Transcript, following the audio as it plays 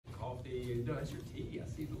Hey, no, that's your tea. I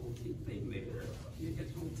see the little tea thing there. You get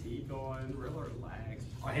your little tea going, real relaxed.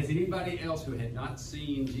 All right, has anybody else who had not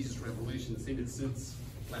seen Jesus Revolution seen it since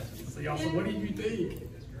last week? So y'all, so what did you think?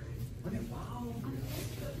 Wasn't it wild?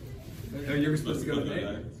 No, you were supposed to go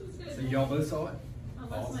today. So y'all both saw it?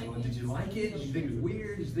 Awesome. Did you like it? Did you think it was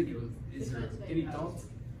weird? Did you think it was, is there any thoughts?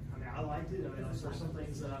 I mean, I liked it. I mean, there were some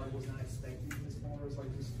things that I was not expecting as far as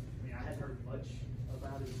like just, I mean, I hadn't heard much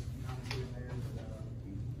about it kind of here and there, but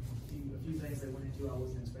a few things they went into I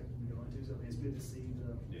wasn't expecting to go into, so I mean, it's good to see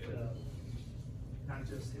the not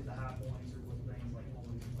just hit the high points or what things like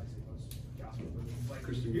normally like most gospel movies. Like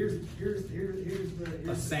here's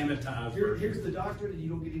the sanitized here's the doctrine, and you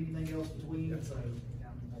don't get anything else between. So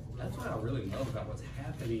that's what I really love about what's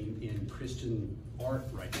happening in Christian art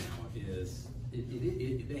right now is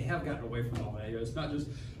they have gotten away from all that. You know, it's not just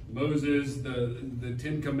Moses, the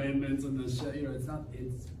 10 Commandments, and it's not.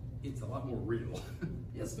 It's a lot more real.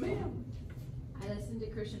 Yes, ma'am. I listen to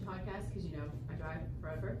Christian podcasts because I drive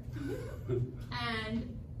forever,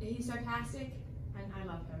 and he's sarcastic, and I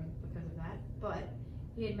love him because of that. But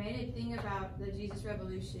he had made a thing about the Jesus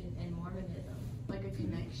Revolution and Mormonism, like a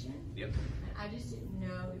connection. Yep. And I just didn't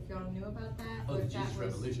know if y'all knew about that. Oh, or the if Jesus that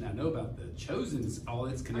was, Revolution. I know about the Chosen's, all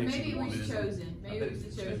its connection. Or maybe it was to Chosen. Maybe it was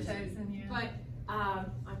the Chosen. Yeah. But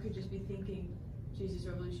I could just be thinking Jesus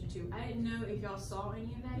Revolution too. I didn't know if y'all saw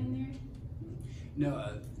any of that in there.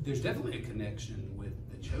 No, there's definitely a connection with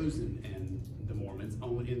the Chosen and the Mormons,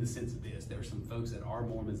 only in the sense of this. There are some folks that are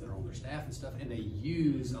Mormons that are on their staff and stuff, and they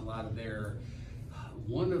use a lot of their,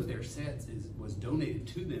 one of their sets was donated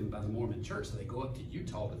to them by the Mormon church, so they go up to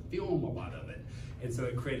Utah to film a lot of it. And so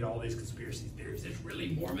it created all these conspiracy theories. There's really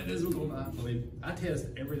Mormonism going on. I mean, I test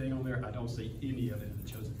everything on there. I don't see any of it in the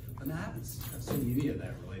Chosen. But I haven't seen any of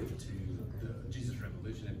that related to the Jesus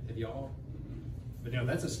Revolution. Have y'all? But no,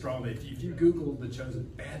 that's a strong, if you Google the Chosen,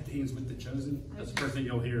 bad things with the Chosen, that's the first thing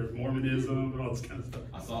you'll hear, Mormonism and all this kind of stuff.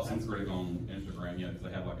 I saw some critic on Instagram, because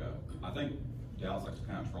they have like I think Dallas likes to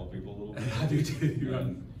kind of troll people a little bit. I do too.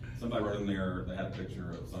 And somebody wrote in there, they had a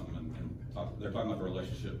picture of something, and they're talking about the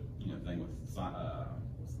relationship, thing with,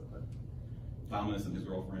 what's the, Thomas and his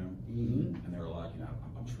girlfriend. Mm-hmm. And they were like,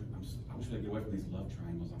 I'm sure they get away from these love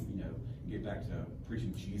triangles, and get back to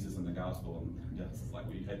preaching Jesus and the gospel. And it's like,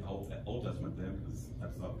 well, you take the whole Old Testament then, because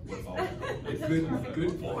that's not what it's all about.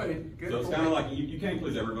 Good point. So it's kind of like, you can't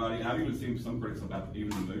please everybody. And I've even seen some critics about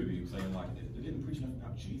even the movie saying like, they didn't preach enough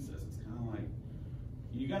about Jesus. It's kind of like,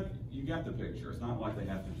 you got the picture. It's not like they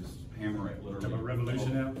have to just hammer it literally. A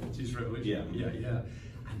revolution now? Jesus Revolution? Yeah.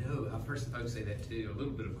 I know, I've heard some folks say that too, a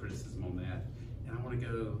little bit of criticism on that. And I want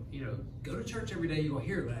to go to church every day, you'll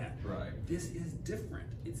hear that. Right. This is different.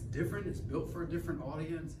 It's different, it's built for a different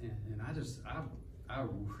audience, and I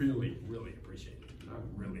really, really appreciate it. I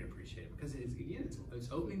really appreciate it, because it's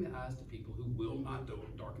opening the eyes to people who will not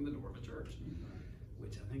darken the door of a church,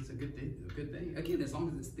 which I think is a good thing. Again, as long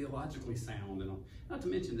as it's theologically sound, and not to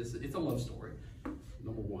mention this, it's a love story.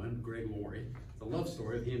 Number one, Greg Laurie. It's a love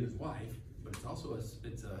story of he and his wife, but it's also a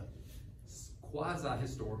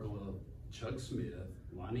quasi-historical of Chuck Smith,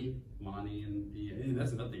 Lonnie, and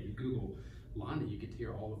that's another thing. You Google Lonnie, you get to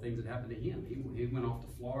hear all the things that happened to him. He went off to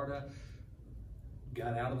Florida,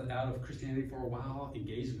 got out of Christianity for a while,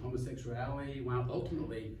 engaged in homosexuality.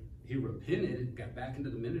 Ultimately, he repented, got back into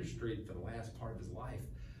the ministry for the last part of his life,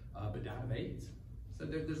 but died of AIDS. So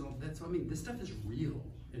this stuff is real,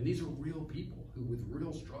 and these are real people who with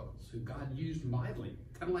real struggles, who God used mightily,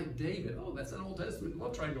 kind of like David. Oh, that's an Old Testament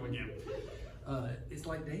love triangle again. It's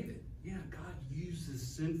like David. Yeah, God uses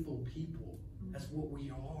sinful people. That's what we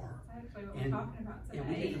are. Exactly what we're talking about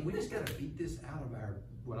today. And we just got to beat this out of our,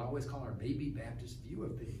 what I always call our baby Baptist view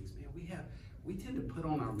of things. Man, we tend to put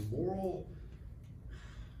on our moral,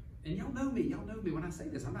 and y'all know me when I say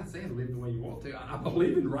this. I'm not saying live the way you want to. I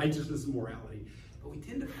believe in righteousness and morality, but we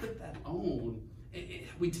tend to put that on.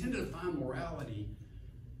 We tend to define morality,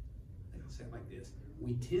 I'll say it like this.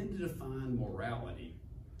 We tend to define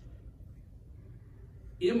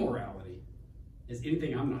immorality as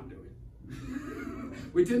anything I'm not doing.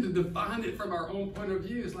 We tend to define it from our own point of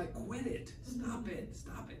view. It's like, quit it, stop it.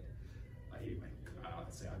 Anyway,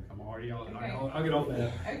 I'll get off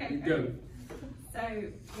that. Okay. Go. So,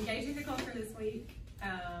 engaging the culture this week.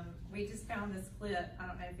 We just found this clip. I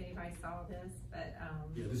don't know if anybody saw this, but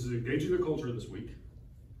yeah, this is engaging the culture this week.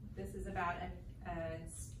 This is about a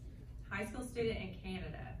high school student in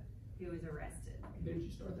Canada who was arrested. Did you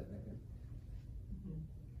start that back then?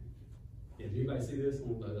 Yeah, did anybody see this?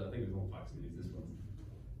 I think it was on Fox News. This one.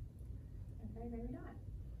 Okay, maybe not.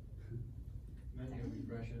 Might need to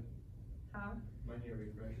refresh it. Huh? Might need to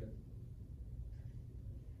refresh it.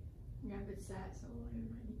 Yeah, but it's sad, so I might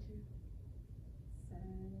need to.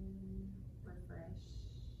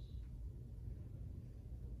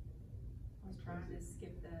 trying to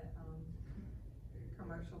skip the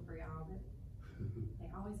commercial for y'all, but they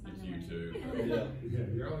always find a way. YouTube. Yeah,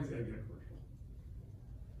 you're always gonna get a commercial.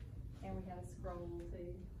 And we gotta scroll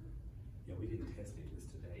too. Yeah, we didn't test any of this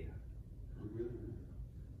today.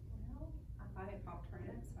 Well, I thought it popped right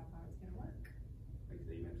up, so I thought it was gonna work. Like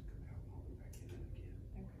the emails come out and I'll go back in it again.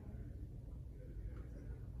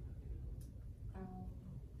 Okay.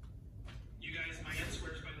 You guys, my aunt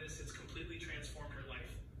swears by this. It's completely transformed her life.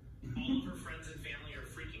 All of her friends and family are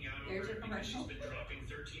freaking out over There's your it because she's commercial. been dropping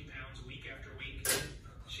 13 pounds week after week.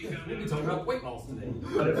 She found We'll be out. talking about weight loss today.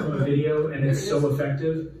 Cut it from a video, and it's so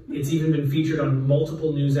effective. It's even been featured on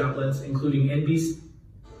multiple news outlets, including NBC.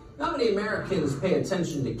 Not many Americans pay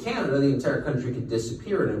attention to Canada. The entire country could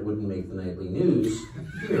disappear and it wouldn't make the nightly news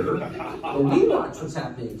here. But we watch what's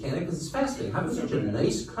happening in Canada because it's fascinating. How does such a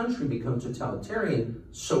nice country become totalitarian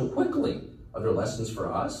so quickly? Are there lessons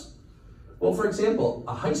for us? Well, for example,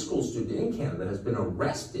 a high school student in Canada has been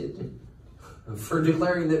arrested for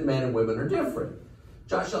declaring that men and women are different.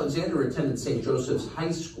 Josh Alexander attended St. Joseph's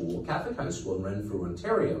High School, Catholic high school in Renfrew,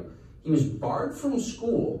 Ontario. He was barred from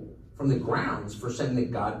school from the grounds for saying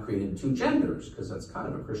that God created two genders, because that's kind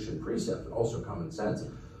of a Christian precept, but also common sense.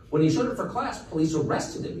 When he showed up for class, police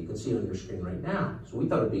arrested him. You can see it on your screen right now. So we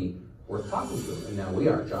thought it'd be worth talking to him, and now we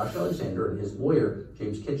are. Josh Alexander and his lawyer,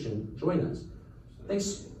 James Kitchen, join us.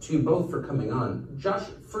 Thanks to you both for coming on. Josh,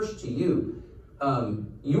 first to you.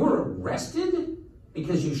 You were arrested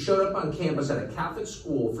because you showed up on campus at a Catholic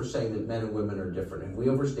school for saying that men and women are different. Have we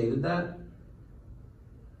overstated that?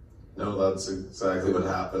 No, that's exactly what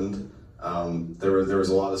happened. There was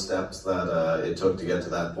a lot of steps that it took to get to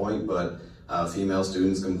that point, but female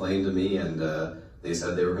students complained to me, and they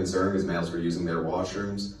said they were concerned because males were using their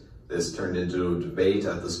washrooms. This turned into a debate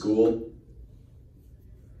at the school.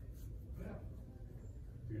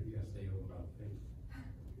 You gotta stay over about things.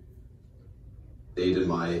 Stated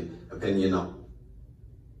my opinion on.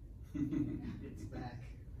 It's back.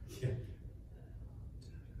 Yeah.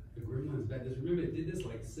 The gremlin's back. Just remember, it did this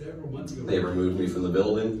like several months ago. They removed me from the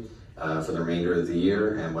building for the remainder of the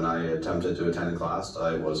year, and when I attempted to attend class,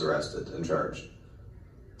 I was arrested and charged.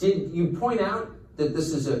 Did you point out that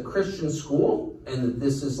this is a Christian school and that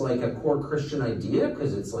this is like a core Christian idea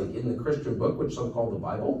because it's like in the Christian book, which some call the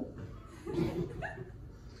Bible?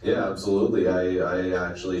 Yeah, absolutely. I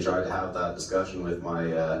actually tried to have that discussion with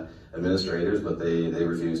my administrators, but they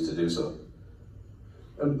refused to do so.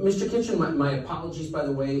 Mr. Kitchen, my apologies, by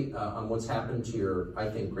the way, on what's happened to your, I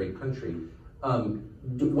think, great country.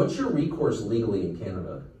 What's your recourse legally in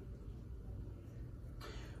Canada?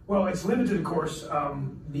 Well, it's limited, of course,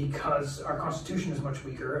 because our Constitution is much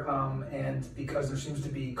weaker, and because there seems to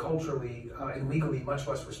be culturally and legally much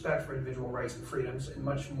less respect for individual rights and freedoms, and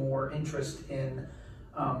much more interest in,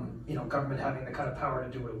 government having the kind of power to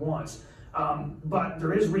do what it wants. But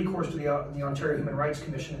there is recourse to the Ontario Human Rights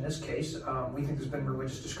Commission in this case. We think there's been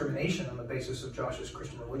religious discrimination on the basis of Josh's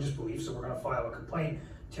Christian religious beliefs, so we're going to file a complaint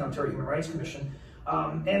to the Ontario Human Rights Commission.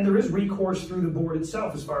 And there is recourse through the board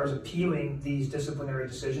itself as far as appealing these disciplinary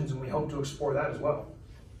decisions, and we hope to explore that as well.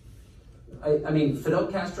 I mean, Fidel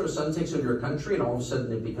Castro's son takes over your country and all of a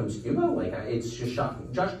sudden it becomes Cuba? Like, it's just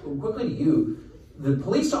shocking. Josh, quickly to you, the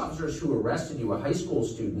police officers who arrested you, a high school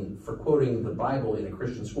student, for quoting the Bible in a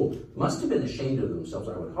Christian school, must have been ashamed of themselves,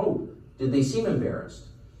 I would hope. Did they seem embarrassed?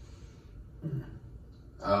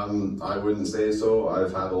 I wouldn't say so.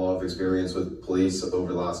 I've had a lot of experience with police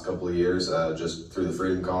over the last couple of years, just through the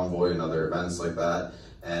Freedom Convoy and other events like that.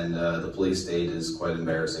 And the police state is quite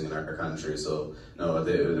embarrassing in our country. So no,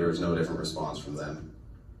 there was no different response from them.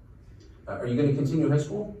 Are you going to continue high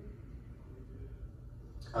school?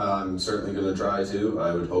 I'm certainly going to try to.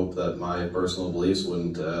 I would hope that my personal beliefs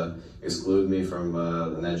wouldn't exclude me from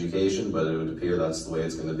an education, but it would appear that's the way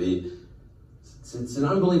it's going to be. It's an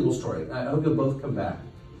unbelievable story. I hope you'll both come back.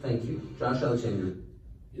 Thank you. Josh Alexander.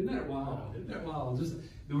 Isn't that wild? Isn't that wild? Just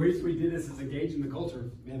the reason we did this is engaging the culture.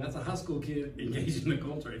 Man, that's a high school kid engaging the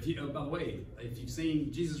culture. If you, by the way, if you've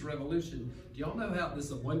seen Jesus Revolution, do y'all know how this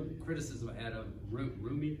is one criticism I had of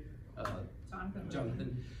Rumi?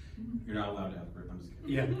 Jonathan. You're not allowed to have a grip. I'm just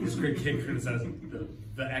kidding. Yeah, this great kid criticizing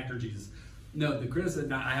the actor Jesus. No, the criticism,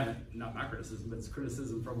 not my criticism, but it's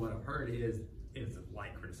criticism from what I've heard is a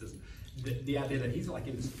light criticism. The idea that he's like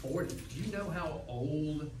in his 40s. Do you know how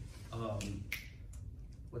old,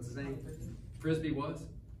 what's his name? Frisbee was?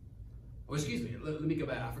 Oh, excuse me, let me go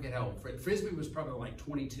back. I forget how old. Frisbee was probably like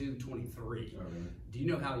 22, 23. Oh, really? Do you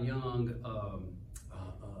know how young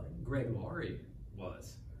Greg Laurie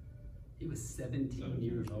was? He was 17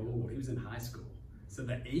 years old. He was in high school. So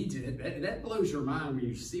the agent, that blows your mind when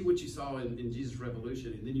you see what you saw in Jesus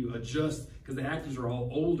Revolution, and then you adjust, because the actors are all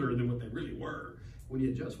older than what they really were. When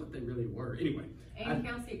you adjust what they really were. Anyway. And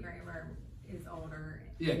Kelsey Grammer is older.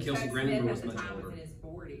 Yeah, Kelsey Grammer was much older. Was in his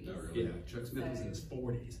 40s. Yeah, Chuck Smith was in his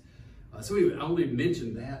 40s. So anyway, I only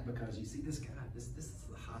mentioned that because you see this guy, this is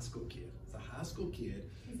a high school kid. It's a high school kid.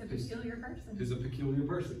 He's a peculiar person. Who's a peculiar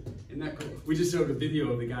person. Isn't that cool? We just showed a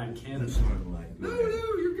video of the guy in Canada. No,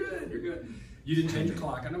 you're good, you're good. You didn't change your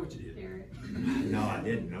clock, I know what you did. No, I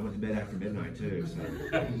didn't. I went to bed after midnight too, so.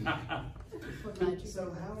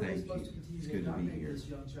 So how are we supposed to continue to indoctrinate this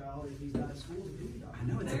young child if he's not in school to be indoctrinated? I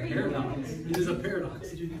know, it's a paradox. It is a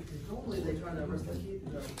paradox. Normally they try to arrest the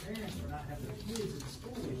parents for not having their kids in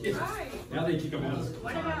school. Yes. Right. Now they kick them out.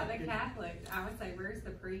 What about the Catholics? I would say, where's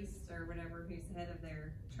the priest or whatever who's head of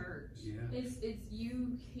their church? Yeah. It's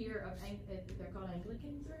you hear of, they're called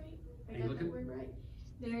Anglicans, right? I got Anglican? that word right?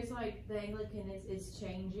 There's like, the Anglican is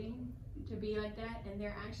changing to be like that, and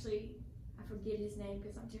they're actually, I forget his name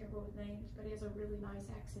because I'm terrible with names, but he has a really nice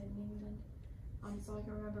accent in England. So I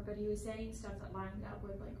can remember, but he was saying stuff that lined up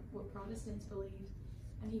with like what Protestants believe,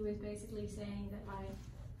 and he was basically saying that like,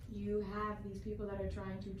 you have these people that are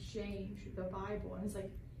trying to change the Bible, and it's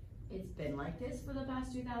like, it's been like this for the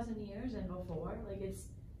past 2,000 years and before. Like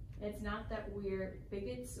it's not that we're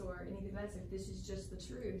bigots or anything like that. It's like, this is just the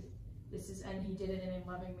truth. This is, and he did it in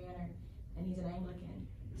a loving manner, and he's an Anglican.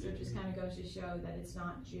 So it just kind of goes to show that it's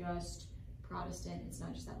not just Protestant. It's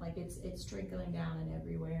not just that. Like it's trickling down and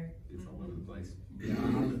everywhere. It's all over the place. Yeah,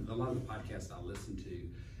 a lot of the podcasts I listen to,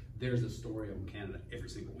 there's a story on Canada every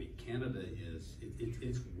single week. Canada is,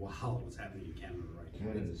 it's wild what's happening in Canada right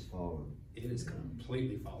now. Canada's fallen. It is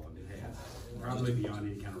completely fallen. It has. Probably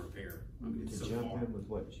beyond any kind of repair. I mean, it's To so jump far. in with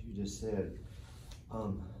what you just said,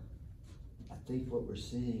 I think what we're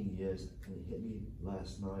seeing is, and it hit me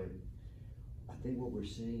last night, I think what we're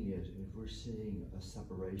seeing is we're seeing a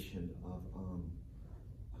separation of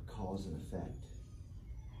a cause and effect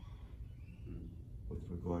with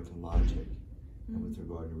regard to logic and with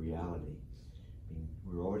regard to reality. I mean,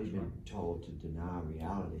 we've already been told to deny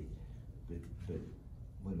reality, but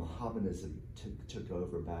when Mohammedanism took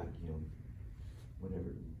over back,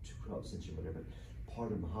 whatever, 12th century, whatever,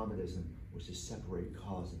 part of Mohammedanism was to separate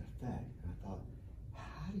cause and effect. And I thought,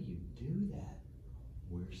 how do you do that?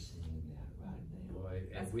 We're seeing that right now. Boy,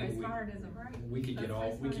 That's and postmodernism, right? We could get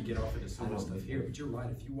off into so much stuff here, but you're right.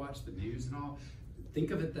 If you watch the news and all,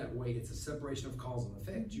 think of it that way. It's a separation of cause and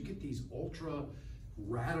effect. You get these ultra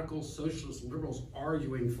radical socialist liberals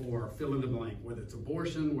arguing for fill in the blank, whether it's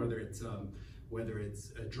abortion, whether it's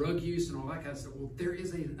drug use and all that kind of stuff. Well, there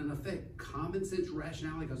is an effect. Common sense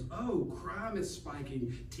rationality goes, oh, crime is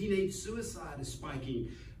spiking, teenage suicide is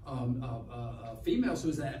spiking, female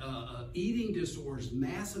suicide, eating disorders,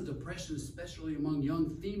 massive depression, especially among young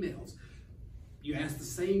females. You ask the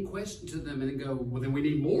same question to them and then go, well, then we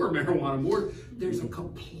need more marijuana, more. There's a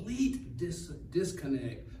complete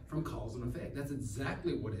disconnect from cause and effect. That's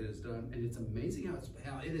exactly what it has done, and it's amazing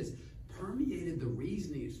how it has permeated the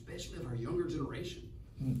reasoning, especially of our younger generation.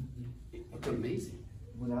 It's amazing.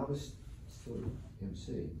 When I was still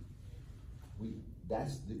MC,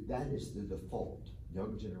 that is the default,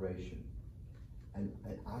 younger generation, and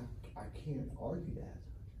I can't argue that.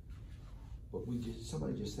 But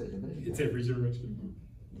somebody just said it a minute ago. It's every generation.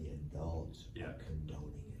 The adults are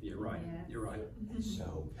condoning it. You're right. Yeah. You're right. And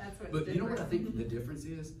so, That's what's But you know what I different. think the difference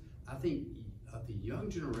is? I think the young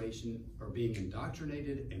generation are being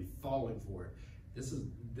indoctrinated and falling for it. This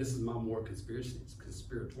is my more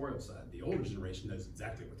conspiratorial side. The older generation knows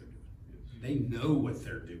exactly what they're doing. They know what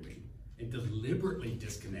they're doing and deliberately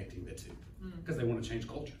disconnecting the two because they want to change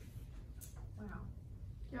culture. Wow.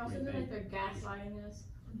 You also feel like they're gaslighting us.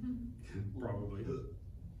 Probably.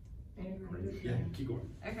 Yeah, keep going.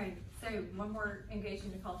 Okay, so one more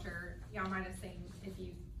engaging the culture. Y'all might have seen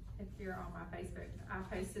if you're on my Facebook,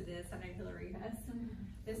 I posted this. I know Hillary has.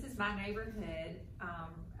 This is my neighborhood.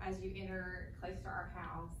 As you enter close to our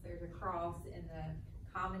house, there's a cross in the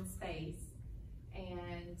common space,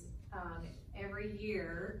 and every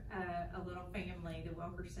year a little family, the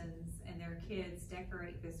Wilkersons and their kids,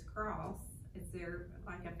 decorate this cross. It's their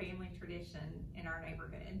like a family tradition in our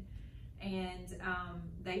neighborhood. And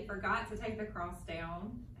they forgot to take the cross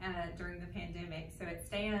down during the pandemic, so it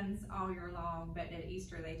stands all year long, but at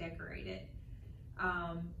Easter they decorate it.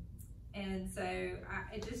 And so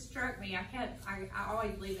it just struck me, I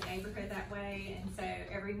always leave the neighborhood that way, and so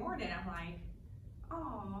every morning I'm like,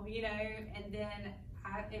 oh, and then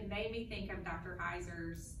it made me think of Dr.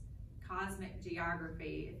 Heiser's cosmic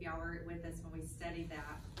geography, if y'all were with us when we studied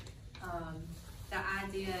that. the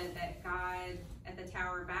idea that God at the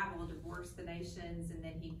Tower of Babel divorced the nations, and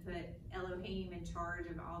then he put Elohim in charge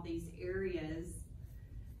of all these areas.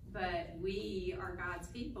 But we are God's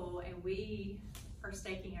people, and we are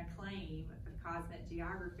staking a claim of cosmic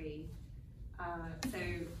geography. So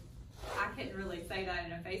I couldn't really say that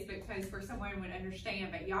in a Facebook post where someone would understand,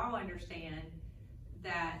 but y'all understand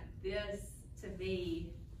that this, to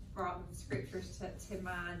me, brought the scriptures to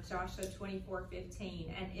mind. Joshua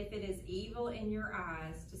 24:15. And if it is evil in your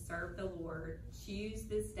eyes to serve the Lord, choose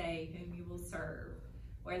this day whom you will serve,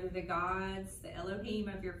 whether the gods, the Elohim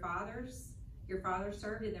of your fathers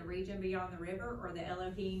served in the region beyond the river, or the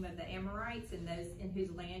Elohim of the Amorites and those in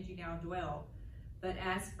whose land you now dwell. But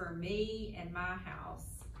as for me and my house,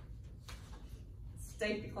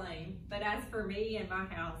 state the claim, but as for me and my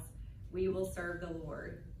house, we will serve the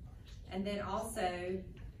Lord. And then also,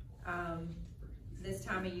 this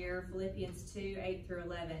time of year, Philippians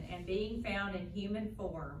 2:8-11, and being found in human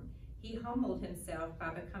form, he humbled himself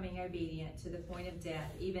by becoming obedient to the point of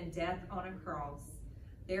death, even death on a cross.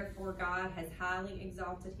 Therefore God has highly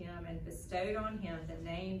exalted him and bestowed on him the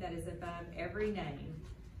name that is above every name,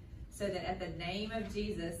 so that at the name of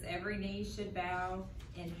Jesus every knee should bow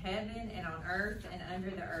in heaven and on earth and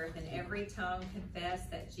under the earth, and every tongue confess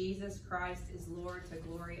that Jesus Christ is Lord, to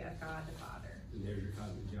glory of God the Father. And there's your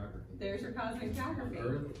cosmic geography. There's your cosmic geography. On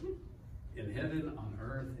earth, in heaven, on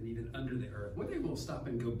earth, and even under the earth. One day we'll stop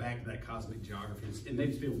and go back to that cosmic geography and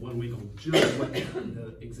maybe spend 1 week on just what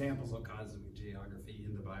the examples of cosmic geography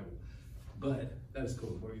in the Bible. But that is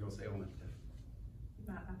cool. What are you going to say on that?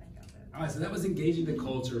 I think I'll do it. All right, so that was engaging the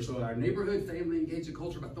culture. So our neighborhood family engaged the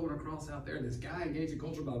culture by throwing a cross out there. This guy engaged the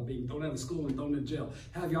culture by being thrown out of school and thrown in jail.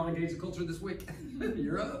 How have y'all engaged the culture this week?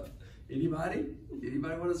 You're up. Anybody?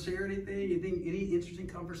 Anybody want to share anything? Any interesting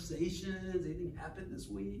conversations? Anything happened this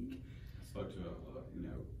week? I spoke to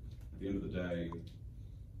at the end of the day,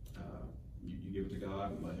 you give it to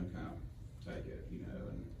God and let him kind of take it,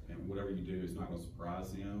 and whatever you do is not going to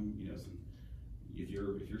surprise him. If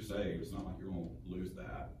you're saved, it's not like you're going to lose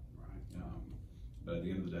that, right? But at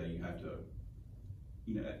the end of the day, you have to,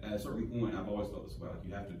 at a certain point, I've always felt this way, like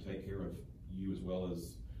you have to take care of you as well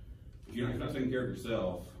as, if you're not taking care of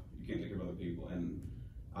yourself, you can't take care of other people. And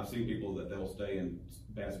I've seen people that they'll stay in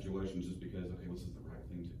bad situations just because, okay, well, this is the right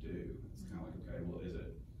thing to do. It's kind of like, okay, well, is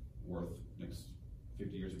it worth next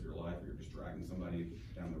 50 years of your life where you're just dragging somebody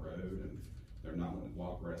down the road and they're not wanting to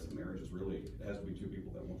walk the rest of marriage? Is really, it has to be two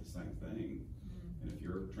people that want the same thing. And if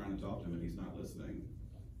you're trying to talk to him and he's not listening,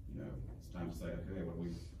 it's time to say, okay,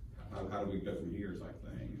 how do we go from here, type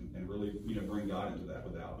thing, and really, bring God into that.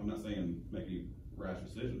 Without, I'm not saying make any rash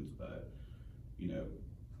decisions, but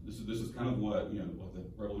this is kind of what what the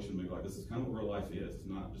revolution movie, like, this is kind of what real life is. It's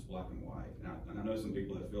not just black and white. And I know some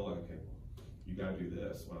people that feel like, okay, well, you got to do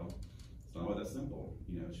this. Well, it's not that simple.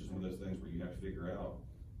 It's just one of those things where you have to figure out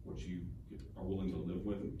what you are willing to live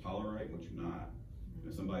with and tolerate, and what you're not.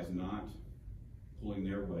 If somebody's not pulling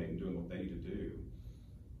their weight and doing what they need to do,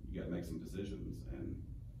 you got to make some decisions. And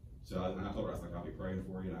so I told her, I was like, I'll be praying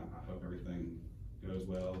for you, and I hope everything goes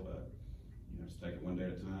well, but just take it one day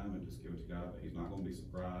at a time and just give it to God. But he's not going to be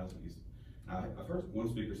surprised. I've heard one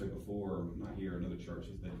speaker say before, not here, another church,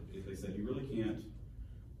 they said you really can't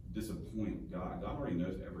disappoint God. God already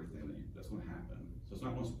knows everything that's going to happen, so it's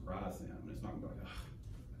not going to surprise him. And it's not going to be like, oh,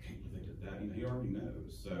 I can't believe they did that. He already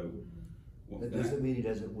knows. So that doesn't mean he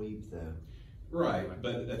doesn't weep, though. Right,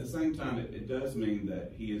 but at the same time, it does mean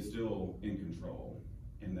that he is still in control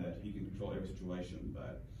and that he can control every situation.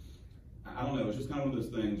 But I don't know, it's just kind of one of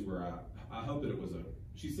those things where I hope that it was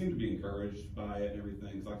she seemed to be encouraged by it and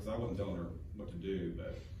everything. Because I wasn't telling her what to do,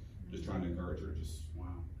 but just trying to encourage her. Just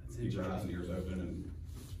keep your eyes and ears open and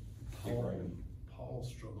keep praying. Paul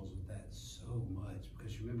struggles with that so much,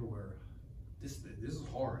 because you remember where this is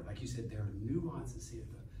hard. Like you said, there are nuances here.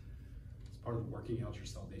 It's part of working out your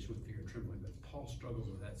salvation with fear and trembling. But Paul struggles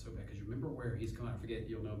with that so bad, because you remember where he's going. I forget.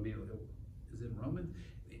 You'll know me. Is it Romans?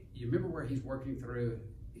 You remember where he's working through.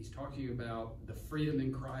 He's talking about the freedom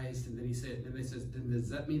in Christ, and then they says, then does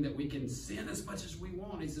that mean that we can sin as much as we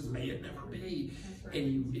want? He says, may it never be. Right.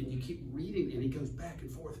 And you keep reading, and he goes back and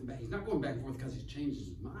forth and back. He's not going back and forth because he's changed his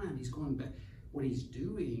mind. He's going back. What he's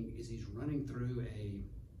doing is he's running through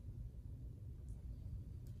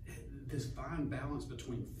this fine balance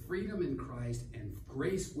between freedom in Christ and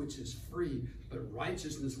grace, which is free, but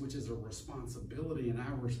righteousness, which is a responsibility, and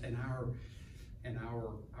our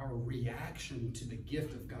reaction to the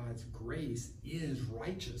gift of God's grace is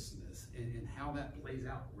righteousness, and how that plays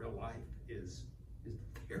out in real life is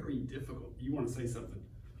very difficult. You want to say something?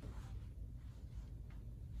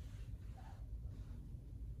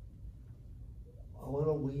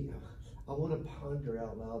 I I want to ponder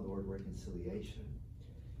out loud the word reconciliation.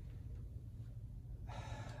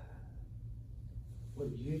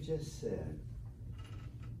 What you just said,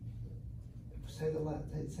 say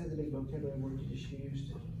the big vocabulary word you just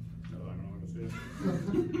used. No, I don't know what to say.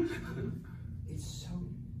 It's so,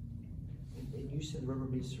 and you said rubber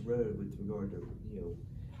meets the road with regard to,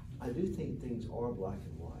 I do think things are black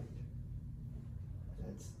and white.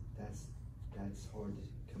 That's hard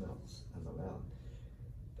to come out loud.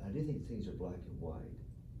 But I do think things are black and white.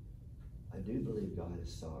 I do believe God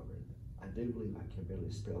is sovereign. I do believe I can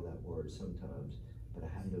barely spell that word sometimes, but I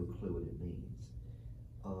have no clue what it means.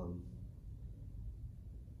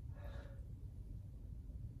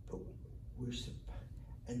 But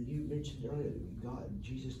and you mentioned earlier that God,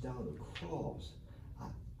 Jesus died on the cross.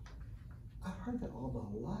 I've heard that all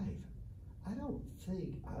my life. I don't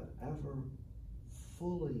think I've ever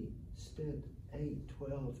fully spent 8,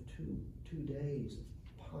 12, 2 days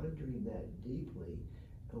pondering that deeply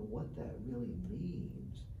and what that really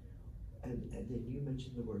means. And then you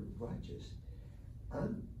mentioned the word righteous.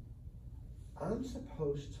 I'm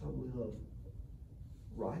supposed to live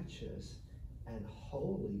righteous and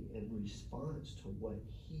holy in response to what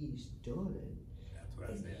he's done. That's what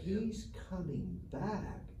I and said. He's coming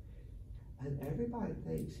back. And everybody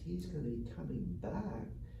thinks he's going to be coming back.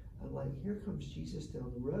 And like, here comes Jesus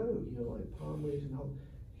down the road, like palm leaves and all.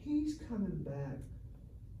 He's coming back,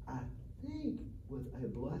 I think, with a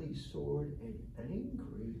bloody sword and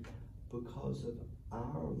angry because of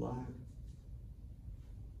our lack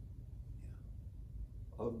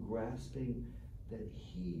of grasping that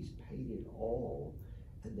he's paid it all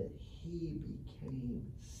and that he became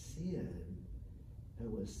sin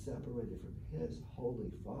and was separated from his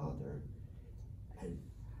holy Father. And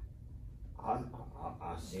I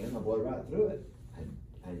sin, I blow right through it.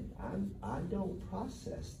 And I don't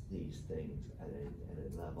process these things at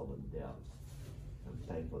a level of depth. I'm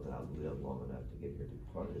thankful that I've lived long enough to get here to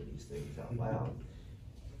ponder these things out loud.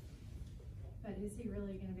 But is he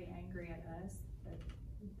really going to be angry at us,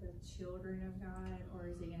 the children of God, or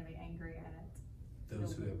is he going to be angry at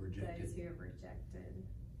those who have rejected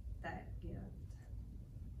that gift?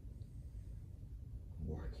 I'm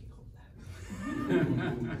working on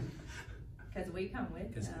that. Because we come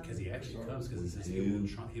with him. Because he actually comes, because it says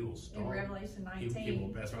he will start. In Revelation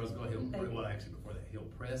 19. That's what I was going. Well, actually, before that, he'll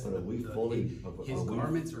press. But are we fully? His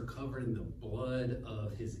garments are covered in the blood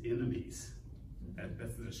of his enemies.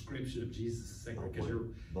 That's the description of Jesus'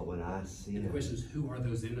 second. But when I sin, the question is, who are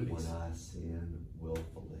those enemies? When I sin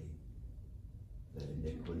willfully, the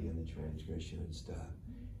iniquity and the transgression and stuff.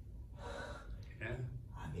 Yeah.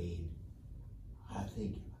 I mean, I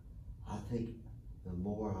think the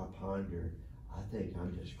more I ponder, I think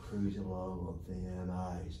I'm just cruising along on thin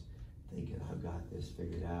ice, thinking I've got this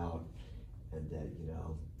figured out, and that,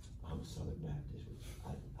 I'm a Southern Baptist, which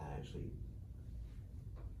I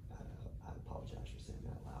apologize for saying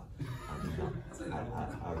that loud.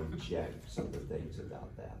 I reject some of the things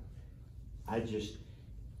about that.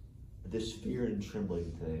 This fear and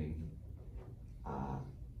trembling thing,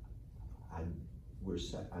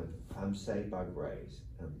 I'm saved by grace.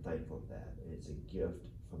 I'm thankful for that. And it's a gift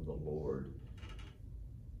from the Lord.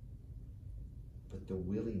 But the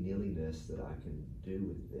willy-nilliness that I can do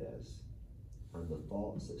with this, and the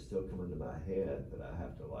thoughts that still come into my head that I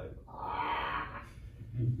have to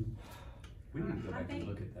We need to go back and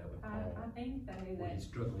look at that with Paul. I think though that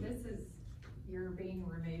this is, you're being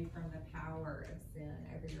removed from the power of sin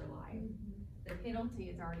over your life. The penalty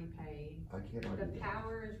is already paid. The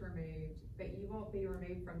power is removed, but you won't be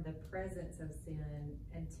removed from the presence of sin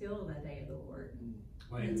until the day of the Lord.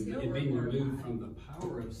 Well, and being removed from the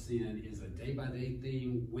power of sin is a day-by-day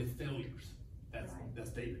thing with failures. That's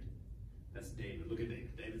David. That's David. Look at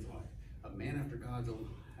David. David's life. A man after God's own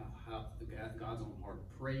heart,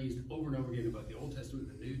 praised over and over again about the Old Testament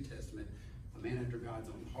and the New Testament. A man after God's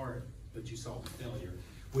own heart, but you saw the failure.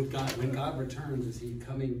 When God returns, is he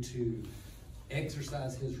coming to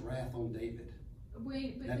exercise his wrath on David?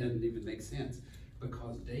 That doesn't even make sense,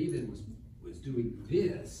 because David was doing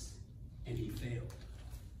this and he failed.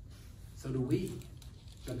 So do we.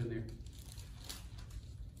 Jump in there.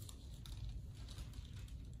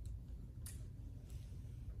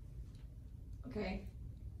 Okay.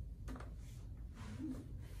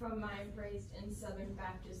 From my raised in Southern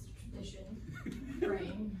Baptist tradition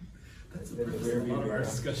brain. That's the purpose of a lot of our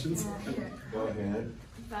discussions. Go ahead.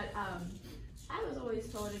 But I was always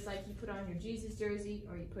told it's like you put on your Jesus jersey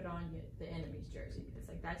or you put on the enemy's jersey. It's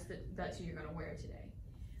like that's who you're going to wear today.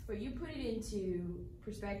 But you put it into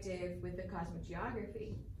perspective with the cosmic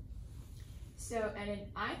geography. So, and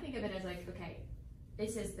I think of it as like, okay,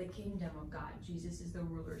 it says the kingdom of God. Jesus is the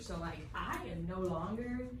ruler. So like, I am no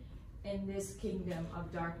longer in this kingdom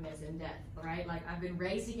of darkness and death, right? Like, I've been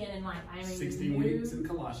raised again in life. I am a 16 weeks in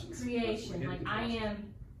Colossians. Creation. Like, I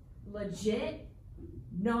am legit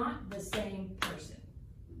not the same person.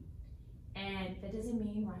 And that doesn't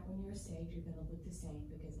mean right when you're saved you're gonna look the same,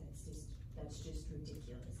 because that's just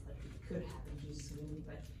ridiculous. Like, it could happen, Jesus wouldn't,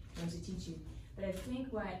 but he wants to teach you. But I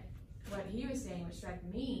think what he was saying, what struck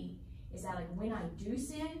me, is that like when I do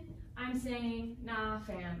sin, I'm saying, nah,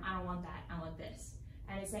 fam, I don't want that, I want this.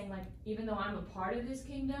 And it's saying like, even though I'm a part of this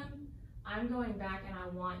kingdom, I'm going back and I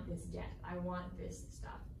want this death, I want this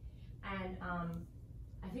stuff. And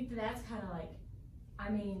I think that's kind of like, I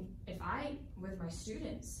mean, if I, with my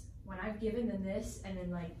students, when I've given them this and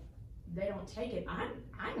then like they don't take it, I'm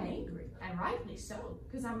angry, and rightly so,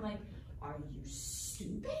 because I'm like, are you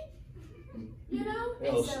stupid? You know?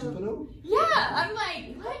 And so, yeah, I'm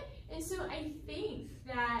like, what? And so I think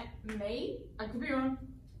that I could be wrong,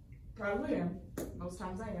 probably am, most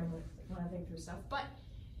times I am when I think through stuff, but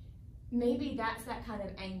maybe that's that kind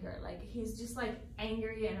of anger. Like, he's just like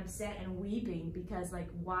angry and upset and weeping because like,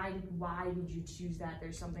 why did you choose that?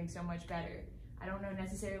 There's something so much better. I don't know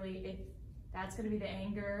necessarily if that's going to be the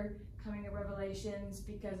anger coming to Revelations,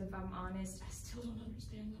 because if I'm honest, I still don't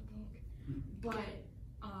understand that book. But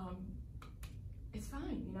it's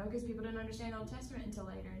fine, you know, because people didn't understand the Old Testament until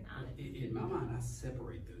later. And in my mind, I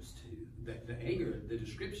separate those two. The anger, the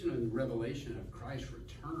description and revelation of Christ's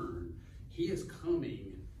return, he is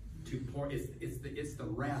coming to pour. It's the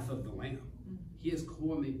wrath of the Lamb. He is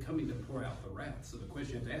coming to pour out the wrath. So the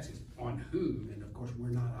question you have to ask is, on whom? And of course, we're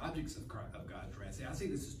not objects of God's wrath. See, I see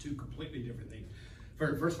this as two completely different things.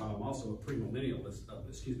 First of all, I'm also a premillennialist,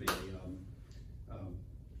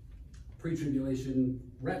 pre-tribulation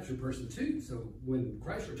rapture person too. So when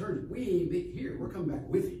Christ returns, we ain't here. We're coming back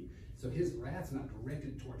with him. So his wrath's not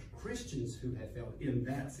directed towards Christians who have failed in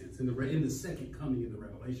that sense, in the second coming in the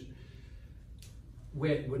Revelation.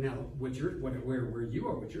 Where you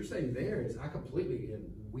are, what you're saying there is, I completely, and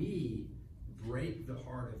we break the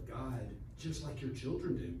heart of God just like your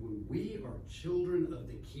children do. When we are children of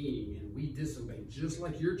the King and we disobey just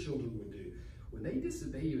like your children would do, when they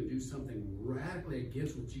disobey you and do something radically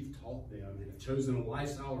against what you've taught them and have chosen a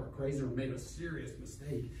lifestyle or crazy or made a serious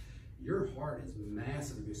mistake, your heart is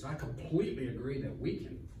massively. So I completely agree that we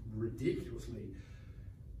can ridiculously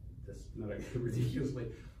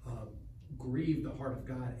grieve the heart of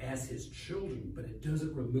God as his children, but it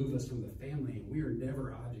doesn't remove us from the family, and we are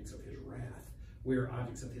never objects of his wrath. We are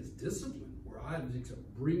objects of his discipline. We're objects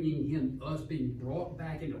of bringing us being brought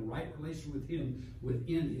back into right relation with him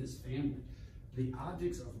within his family. The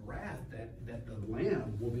objects of wrath that the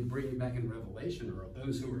Lamb will be bringing back in Revelation are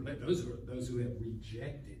those who have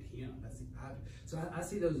rejected him. That's the object. So I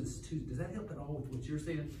see those as two. Does that help at all with what you're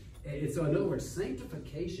saying? And so in other words,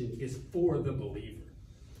 sanctification is for the believer.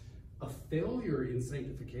 A failure in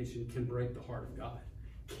sanctification can break the heart of God,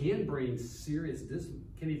 can bring serious discipline,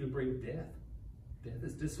 can even bring death. Death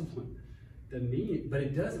is discipline. Doesn't mean it, but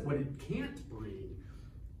it doesn't. What it can't bring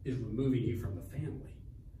is removing you from the family.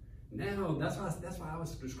 Now, that's why I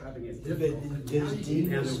was describing it as difficult. Does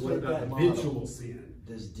Demas fit that habitual sin?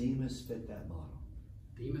 Does Demas fit that model?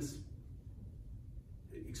 Demas?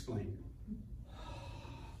 Explain.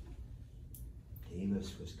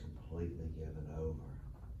 Demas was completely given over.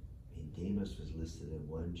 I mean, Demas was listed in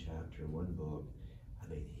one chapter, one book. I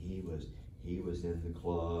mean, he was in the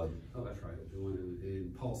club. Oh, that's right. The one who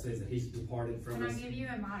Paul says that he's departed from us. Can I give you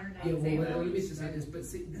a modern day example? example? Well, let me just say this. But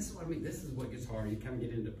see, this is what I mean. This is what gets hard. You kind of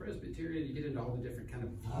get into Presbyterian. You get into all the different kind of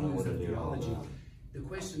views of theology. The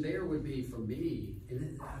question there would be for me,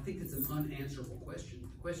 and I think it's an unanswerable question.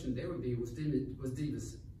 The question there would be: Was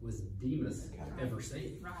Demas ever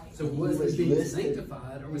saved? Right. So was he being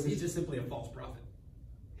sanctified, or was he just simply a false prophet?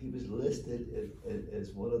 He was listed as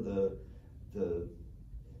one of the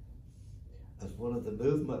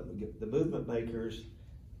movement makers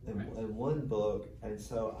in one book, and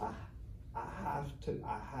so I have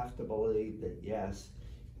to believe that yes,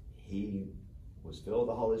 he was filled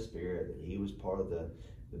with the Holy Spirit, that he was part of the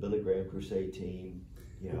Billy Graham Crusade team,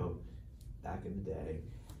 you know, back in the day,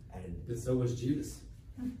 But so was Judas.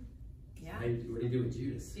 Yeah. What did he do with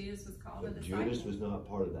Judas? Judas was called a disciple. Judas was not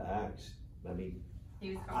part of the Acts. I mean, He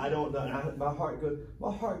was called. I don't know. My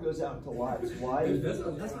heart goes out to Lot's wife. That's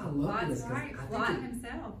why I love Lot's this. right. Lot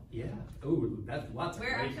himself. Yeah. Oh, that's Lot's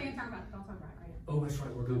We're great. actually going to talk about. Don't talk about it right now. Oh, that's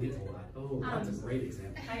right. We're going to get to Lot. Oh, that's a great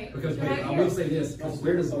example. Hey, Because wait, I will say this. Because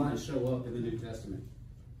where does Lot show up in the New Testament?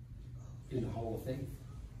 In the Hall of Faith.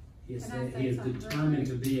 He is determined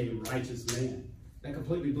to be a righteous man. That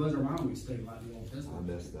completely blows our mind when we study a lot in the Old Testament.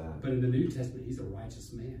 I missed that. But in the New Testament, he's a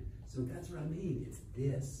righteous man. So that's what I mean. It's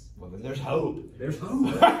this. Well, then there's hope. There's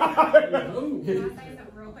hope. There's hope. Can I say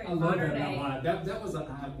something real quick? I love Modern that day. line. That was an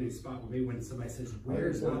eye-opening spot with me when somebody says,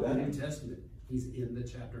 where's not the New Testament? He's in the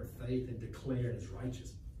chapter of faith and declared as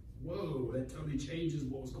righteous. Whoa, that totally changes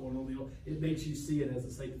what was going on. It makes you see it as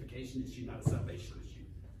a sanctification issue, not a salvation issue.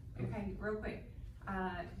 Okay, real quick.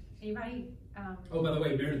 Anybody? Oh, by the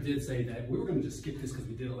way, Meredith did say that we were going to just skip this because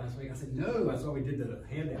we did it last week. I said, no, that's why we did the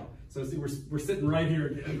handout. So see, we're sitting right here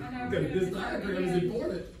again. I know, This diagram is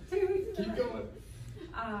important. 2 weeks Keep ago. going.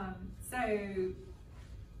 So, I'm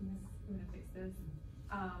gonna fix this.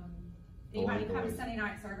 Anybody come to Sunday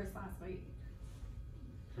night service last week?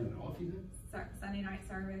 Turn it off, you know? Sunday night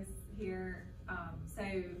service here.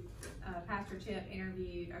 Pastor Chip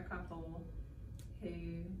interviewed a couple who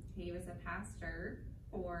he was a pastor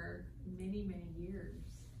for many, many years.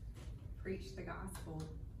 Preached the gospel,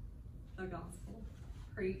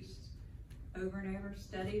 preached over and over,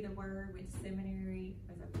 studied the word, went to seminary,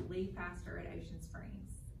 was a lead pastor at Ocean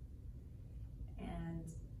Springs. And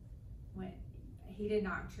he did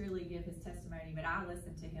not truly give his testimony, but I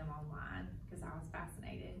listened to him online because I was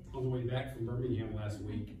fascinated. On the way back from Birmingham last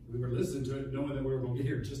week, we were listening to it knowing that we were going to get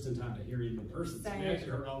here just in time to hear him in person. So we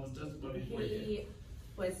actually heard all his testimony. He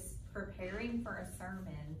was preparing for a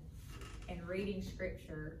sermon and reading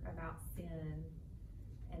scripture about sin,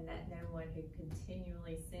 and that no one who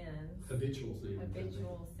continually sins, habitual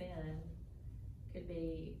sin, could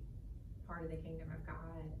be part of the kingdom of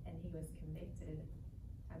God. And he was convicted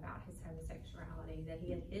about his homosexuality that he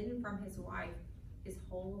had hidden from his wife his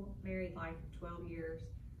whole married life of 12 years,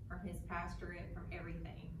 from his pastorate, from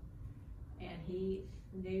everything. And he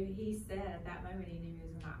said at that moment he knew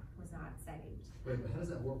he was not saved. Wait, but how does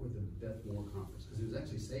that work with the Beth Moore conference? Because he was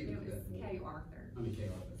actually saved at Beth Moore. Kay Arthur. Kay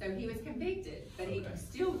Arthur. So he was convicted, but he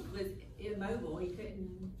still was immobile. He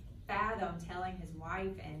couldn't fathom telling his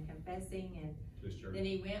wife and confessing, and then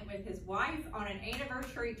he went with his wife on an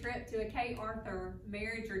anniversary trip to a Kay Arthur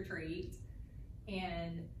marriage retreat,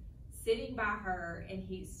 and sitting by her, and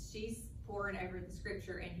she's pouring over the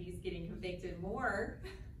scripture, and he's getting convicted more.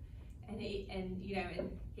 And he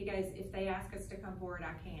goes, if they ask us to come forward,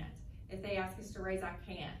 I can't. If they ask us to raise, I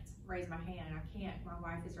can't raise my hand. I can't. My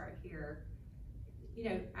wife is right here.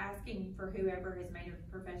 Asking for whoever has made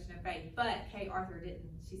a profession of faith. But Kay Arthur didn't.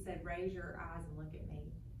 She said, raise your eyes and look at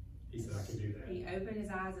me. He said, I can do that. He opened his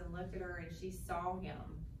eyes and looked at her, and she saw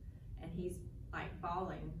him, and he's like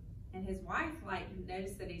bawling. And his wife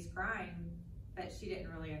noticed that he's crying, but she didn't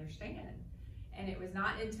really understand. And it was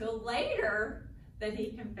not until later that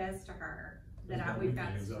he confessed to her that we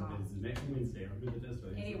got to talk. Next Wednesday, I'll do the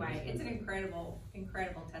testimony. Anyway, it's an incredible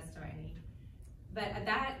testimony. But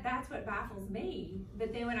that's what baffles me.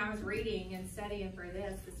 But then when I was reading and studying for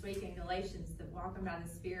this week in Galatians, the Welcome by the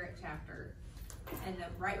Spirit chapter, and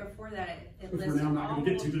right before that, it lists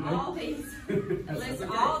all these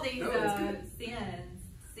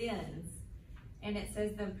sins, and it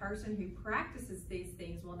says the person who practices these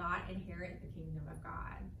things will not inherit the kingdom of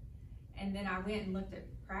God. And then I went and looked at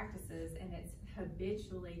practices, and it's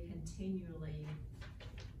habitually, continually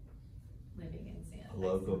living in sin. A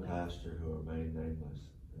local pastor who remained nameless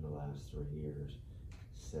in the last 3 years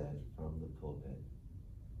said from the pulpit,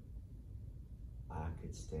 I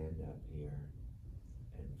could stand up here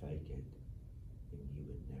and fake it, and you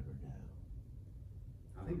would never know.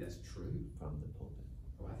 I think that's true. From the pulpit.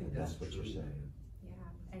 Oh, I think that's what you're saying. Yeah,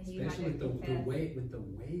 and especially with the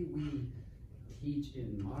way we teach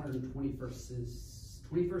in modern 21st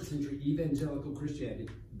century evangelical Christianity,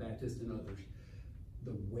 Baptist and others.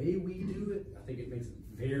 The way we do it, I think it makes it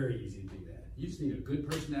very easy to do that. You just need a good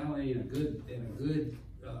personality and a good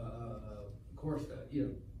course.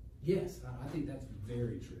 Yes, I think that's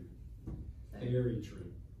very true. Very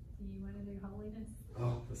true. Do you want to do holiness?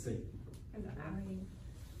 Oh, let's see. Because I just think that would be.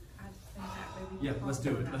 Yeah, let's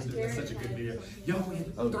do it. Let's do it. That's such a good video. Y'all, we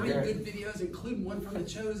had 3 good videos, including one from The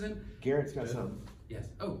Chosen. Garrett's got something. Yes.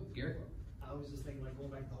 Oh, Garrett. I was just thinking,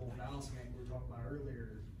 going back to the whole balancing act we were talking about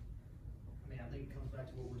earlier. I think it comes back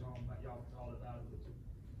to what we're talking about. Y'all thought about it,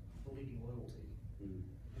 believing loyalty.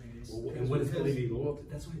 And what is believing loyalty?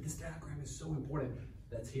 That's why this diagram is so important.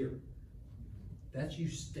 That's here. That's you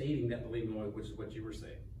stating that believing loyalty, which is what you were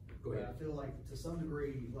saying. Go ahead. I feel like to some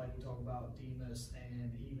degree, like we talk about Demas,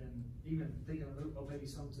 and even thinking of maybe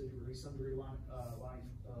some degree life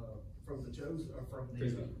from The Chosen, or from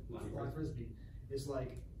the Life Frisbee. It's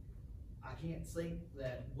like I can't think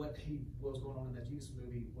that what was going on in that Jesus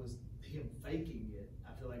movie was him faking it.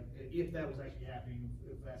 I feel like if that was actually happening,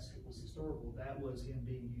 if that was historical, that was him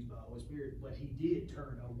being used by the Holy Spirit. But he did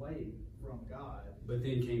turn away from God. But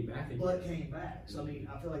then came back again. But came back. So I mean,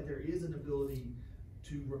 I feel like there is an ability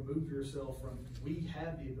to remove yourself from. We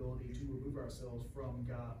have the ability to remove ourselves from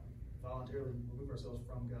God, voluntarily remove ourselves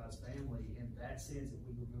from God's family. In that sense, if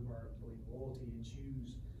we remove our loyalty and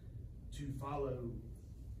choose to follow,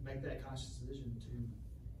 make that conscious decision to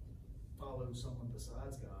follow someone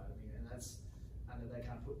besides God. I mean, and that's, I know that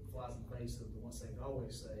kind of flies in the face of the once saved,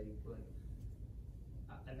 always saved, but,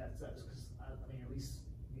 and that's because, I mean, at least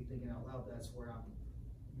me thinking out loud, that's where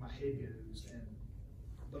my head goes. And,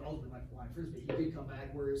 but ultimately, like Lonnie Frisbee, he did come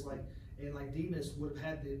back, where it's like, and like Demas would have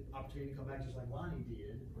had the opportunity to come back just like Lonnie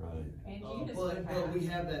did. Right. And Judas would have But had. we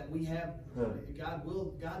have that, God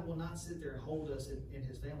will not sit there and hold us in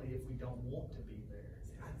his family if we don't want to be there.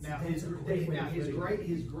 Now his grace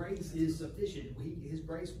is sufficient. His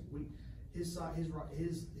grace is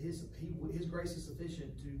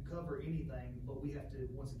sufficient to cover anything, but we have to,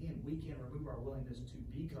 once again, we can't remove our willingness to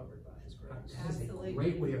be covered by his grace. That's Absolutely. a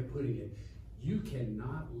great way of putting it. You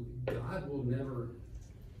cannot, God will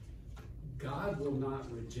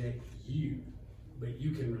not reject you, but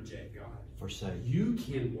you can reject God. Forsake. You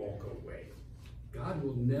can walk away. God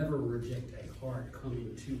will never reject a heart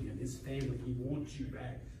coming to him. His family, he wants you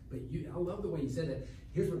back. But I love the way he said that.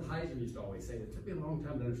 Here's what Heiser used to always say. It took me a long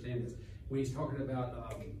time to understand this. When he's talking about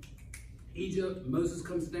Egypt, Moses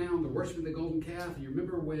comes down, they're worshiping the golden calf. You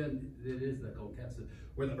remember when it is the golden calf,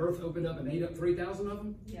 where the earth opened up and ate up 3,000 of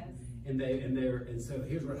them? Yes. And so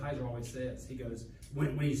here's what Heiser always says. He goes, what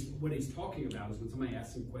he's talking about is when somebody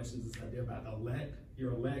asks him questions, this idea about elect,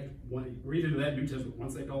 you're elect. Read into that New Testament,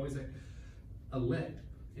 once saved, always saved. Elect.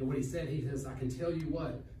 And what he says, I can tell you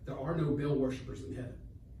what, there are no Baal worshipers in heaven.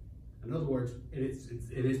 In other words, and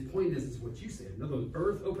his point is what you said. In other words,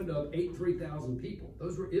 earth opened up, ate 3,000 people.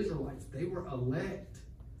 Those were Israelites. They were elect.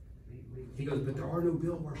 He goes, but there are no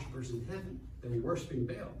Baal worshipers in heaven. They were worshiping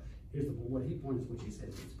Baal. Here's what he points, what you said,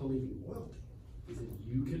 it's believing loyalty.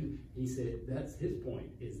 He said that's his point,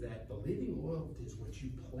 is that believing loyalty is what you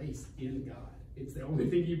place in God. It's the only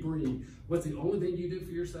thing you breathe. What's the only thing you do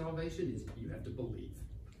for your salvation is you have to believe.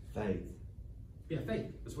 Faith. Yeah, faith.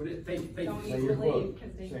 That's what it is. Faith. Don't Say use your believe, quote.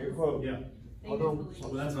 because they Say your quote. Yeah. Hold on.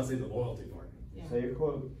 Well, that's why I say the loyalty part. Yeah. Say your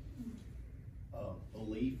quote.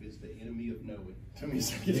 Belief is the enemy of knowing. To me,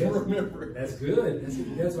 so you can remember. That's good.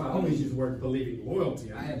 That's why I always use the word believing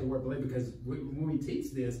loyalty. I have the word believe because when we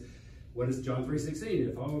teach this, what is John 3:16?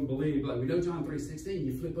 If I don't believe, like we know John 3:16,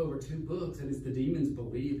 you flip over 2 books and it's the demons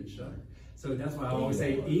believe and shudder. So that's why I always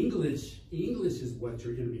say English is what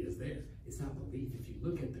your enemy is there. It's not belief. If you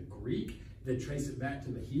look at the Greek, then trace it back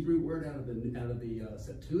to the Hebrew word out of the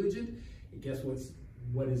Septuagint, and guess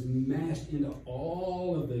what is mashed into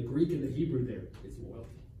all of the Greek and the Hebrew there? It's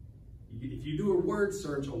loyalty. If you do a word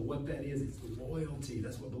search on what that is, it's loyalty.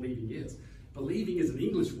 That's what believing is. Believing is an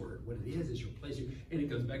English word. What it is your place. And it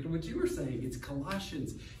goes back to what you were saying. It's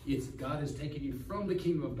Colossians. It's God has taken you from the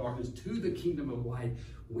kingdom of darkness to the kingdom of light.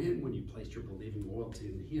 When you placed your believing loyalty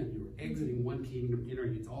in him, you were exiting one kingdom,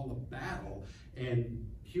 entering. It's all a battle. And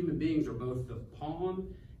human beings are both the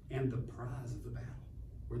pawn and the prize of the battle.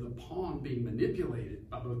 We're the pawn being manipulated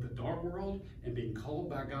by both the dark world and being called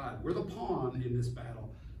by God. We're the pawn in this battle,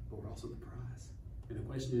 but we're also the prize. And the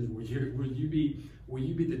question is, will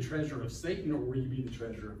you be the treasure of Satan, or will you be the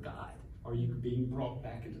treasure of God? Are you being brought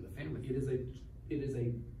back into the family? It is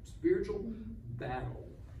a spiritual battle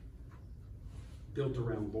built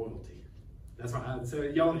around loyalty. That's why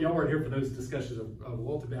y'all weren't here for those discussions of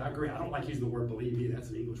loyalty, but I agree. I don't like using the word believe either. That's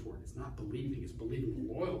an English word. It's not believing, it's believing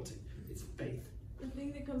loyalty. It's faith. The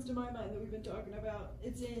thing that comes to my mind that we've been talking about,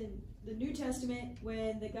 it's in the New Testament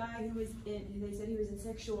when the guy who they said he was in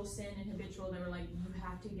sexual sin and habitual, they were like, you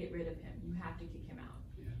have to get rid of him. You have to kick him out.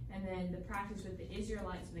 Yeah. And then the practice with the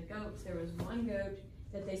Israelites and the goats, there was one goat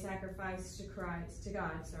that they sacrificed to God,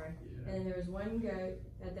 yeah. And then there was one goat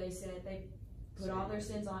that they said they put all their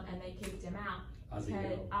sins on and they kicked him out.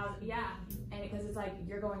 Yeah, and because it's like,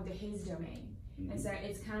 you're going to his domain. And so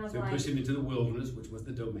it's kind of like, push him into the wilderness, which was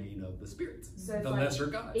the domain of the spirits, so the lesser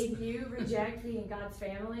gods. If you reject being God's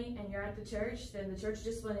family and you're at the church, then the church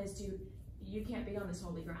discipline is you can't be on this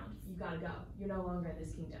holy ground. You gotta go. You're no longer in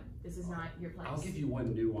this kingdom. This is not your place. I'll give you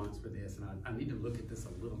one nuance for this, and I need to look at this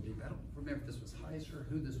a little deep. I don't remember if this was Heiser,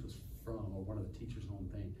 who this was from, or one of the teachers on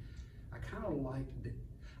thing. I kind of liked it.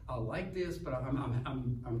 I like this, but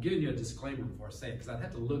I'm giving you a disclaimer before I say it, because I'd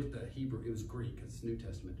have to look at the Hebrew. It was Greek, because it's New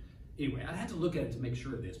Testament. Anyway, I had to look at it to make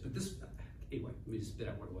sure of this, but this, anyway, let me just spit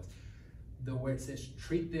out what it was. The where it says,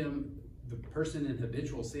 treat them the person in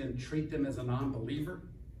habitual sin, treat them as a non-believer,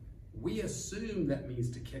 we assume that means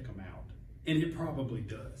to kick them out. And it probably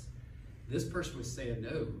does. This person was saying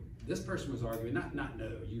no. This person was arguing, not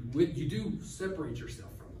no. You do separate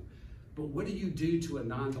yourself from them. But what do you do to a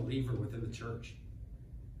non-believer within the church?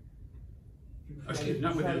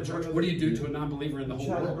 Not within the church. What do you do to a non-believer in the whole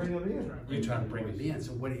world? You try to bring them in. You try to bring them in.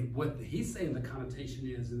 So what he's saying the connotation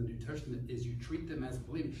is in the New Testament is you treat them as a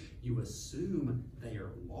believer. You assume they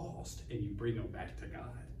are lost and you bring them back to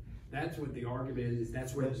God. That's what the argument is.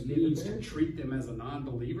 That's what it means to treat them as a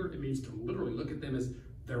non-believer. It means to literally look at them as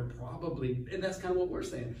they're probably, and that's kind of what we're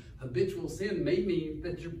saying. Habitual sin may mean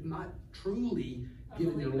that you're not truly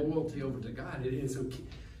giving your loyalty over to God. And so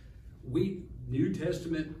we, New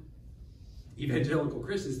Testament evangelical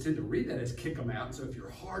Christians tend to read that as kick them out. And so if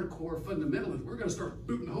you're hardcore fundamentalist, we're going to start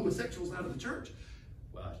booting homosexuals out of the church.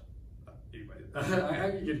 Well, anyway,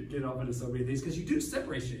 I can get off into so many things because you do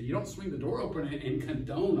separate shit. You don't swing the door open and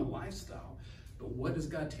condone a lifestyle. But what does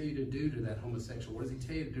God tell you to do to that homosexual? What does he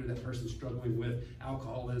tell you to do to that person struggling with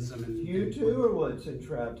alcoholism? And you too are once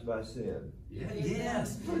entrapped by sin. Yeah,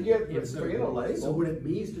 yes. Forget a label. So what it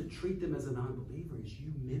means to treat them as a non-believer is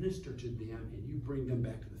you minister to them and you bring them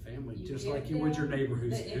back to the family, just like you would your neighbor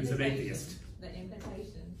who's an atheist. The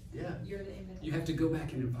invitation. Yeah. You're the invitation. You have to go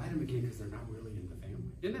back and invite them again because they're not really in the family.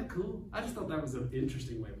 Isn't that cool? I just thought that was an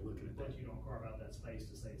interesting way of looking at that. But you don't carve out that space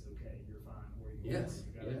to say it's okay, you're fine where you Yes,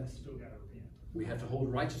 are. You still got to repent. We have to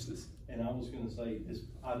hold righteousness. And I was going to say this,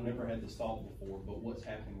 I've never had this thought before, but what's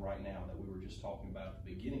happening right now that we were just talking about at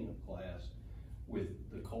the beginning of class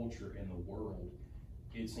with the culture and the world,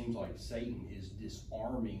 it seems like Satan is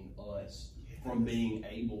disarming us from being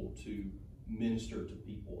able to minister to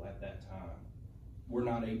people at that time. We're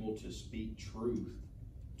not able to speak truth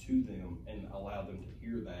to them and allow them to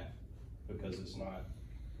hear that because it's not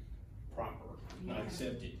proper, not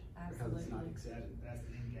accepted. Because it's not accepted. That's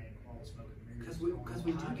the end game of all smoke and mirrors. Because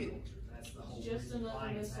we do get. That's the whole Just reason another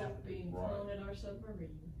why it's missile happening. being thrown at our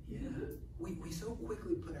submarine. Yeah, we so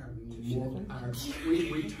quickly put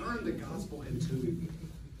we turn the gospel into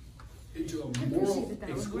a moral,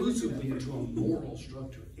 exclusively into a moral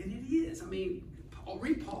structure. And it is. I mean,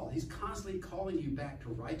 read Paul. He's constantly calling you back to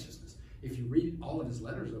righteousness. If you read all of his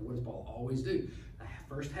letters, what does Paul always do? The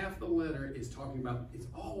first half of the letter is talking about, it's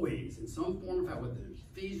always in some form of with the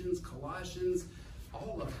Ephesians, Colossians,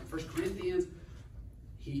 all of them, 1 Corinthians.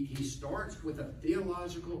 He starts with a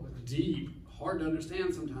theological, deep, hard to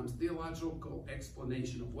understand sometimes, theological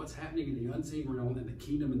explanation of what's happening in the unseen realm and the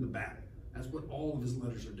kingdom and the battle. That's what all of his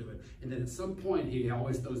letters are doing. And then at some point, he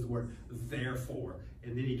always throws the word therefore.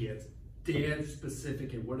 And then he gets dead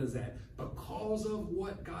specific. And what is that? Because of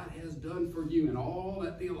what God has done for you and all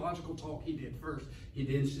that theological talk he did first, he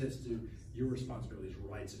then shifts to your responsibility is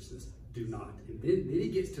righteousness. Do not. And then he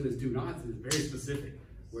gets to his do nots and it's very specific,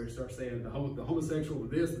 where it starts saying the homosexual,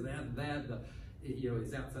 this and that,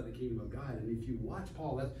 is outside the kingdom of God. And if you watch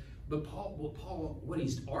Paul, Paul, what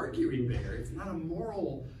he's arguing there, it's not a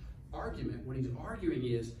moral argument. What he's arguing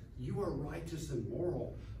is you are righteous and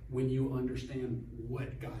moral when you understand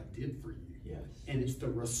what God did for you. Yes. And it's the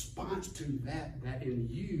response to that in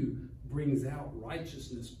you brings out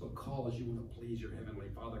righteousness because you want to please your heavenly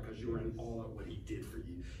Father, because you're in awe of what he did for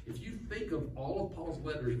you. If you think of all of Paul's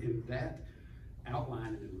letters in that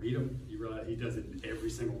outline and then read them, you realize he does it in every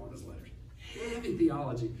single one of his letters. Heavy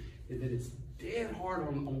theology, and then it's dead hard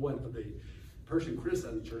on what the person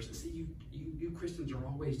criticizing the church and see you Christians are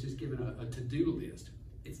always just given a to-do list.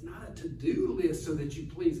 It's not a to-do list so that you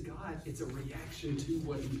please God. It's a reaction to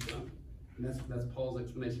what he's done. And that's Paul's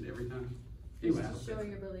explanation every time. Anyway, It's to show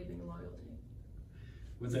your believing loyalty.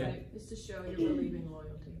 What's that? It's to show your believing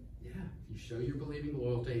loyalty. Yeah, you show your believing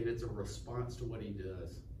loyalty and it's a response to what he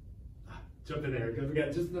does. Jump in there because we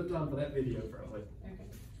got just enough time for that video probably. Okay,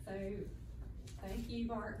 so thank you,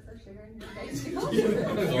 Mark, for sharing your basic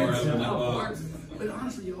But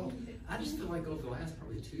honestly, y'all, I just feel like over the last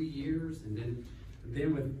probably 2 years, and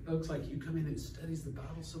then with folks like you come in and studies the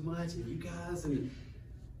Bible so much, and you guys, and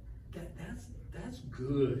that's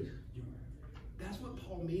good. That's what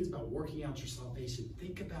Paul means by working out your salvation.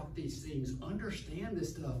 Think about these things. Understand this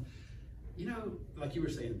stuff. Like you were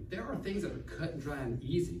saying, there are things that are cut and dry and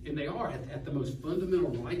easy, and they are at the most fundamental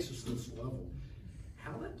righteousness level.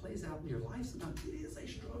 How that plays out in your life sometimes it is a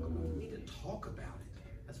struggle. We need to talk about it.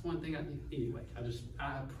 That's one thing anyway,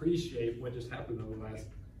 I appreciate what just happened over the last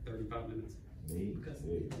 35 minutes. Because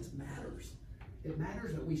it matters. It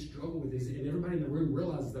matters that we struggle with these, and everybody in the room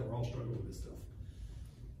realizes that we're all struggling with this stuff.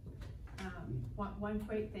 One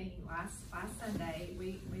quick thing. Last Sunday,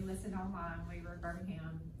 we listened online. We were in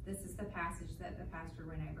Birmingham. This is the passage that the pastor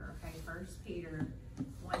went over, okay? 1 Peter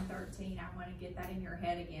 1:13. I want to get that in your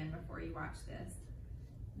head again before you watch this.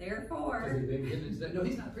 Therefore, no,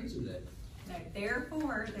 he's not preaching that. no,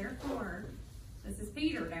 therefore, this is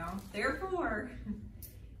Peter now. Therefore,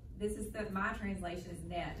 this is my translation is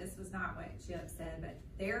net. This was not what Chip said, but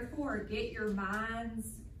therefore, get your minds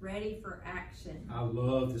ready for action. I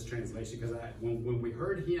love this translation because when we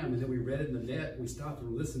heard him and then we read it in the net, we stopped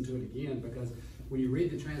and listened to it again, because when you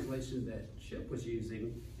read the translation that Chip was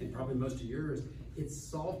using, and probably most of yours, it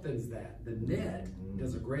softens that. The net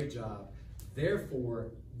does a great job.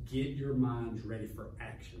 Therefore, get your minds ready for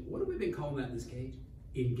action. What have we been calling that in this cage?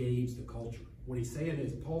 Engage the culture. What he's saying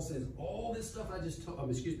is, Paul says, all this stuff I just told,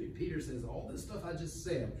 Peter says, all this stuff I just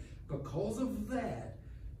said, because of that,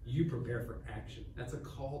 you prepare for action. That's a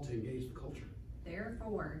call to engage the culture.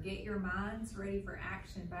 Therefore, get your minds ready for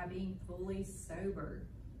action by being fully sober,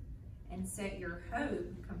 and set your hope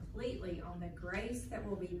completely on the grace that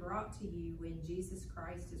will be brought to you when Jesus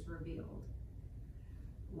Christ is revealed.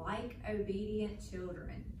 Like obedient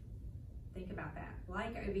children, think about that.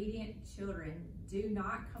 Like obedient children, do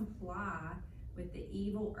not comply with the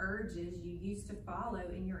evil urges you used to follow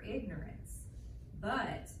in your ignorance,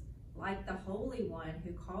 but like the Holy One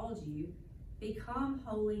who called you, become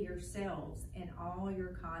holy yourselves in all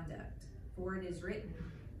your conduct. For it is written,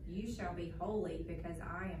 you shall be holy because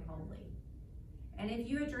I am holy. And if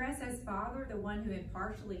you address as Father the one who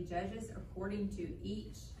impartially judges according to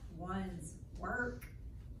each one's work.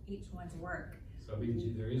 So it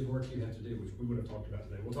means there is work you have to do, which we would have talked about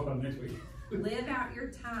today. We'll talk about it next week. Live out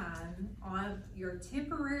your time on your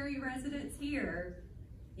temporary residence here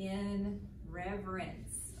in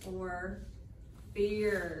reverence or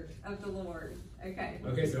fear of the Lord. Okay.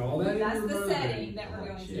 Okay, so all that that's the setting that we're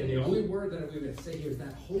going to. And the only word that we would say here is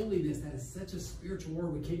that holiness. That is such a spiritual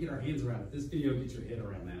word. We can't get our hands around it. This video gets your head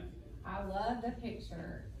around that. I love the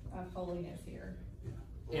picture of holiness here.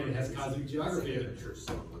 Yeah. And it has cosmic geography in it. Church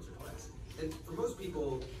song once or twice. And for most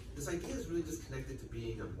people, this idea is really just connected to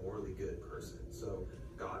being a morally good person. So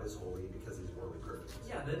God is holy because he's morally perfect.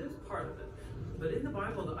 Yeah, that is part of it. But in the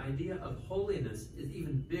Bible, the idea of holiness is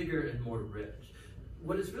even bigger and more rich.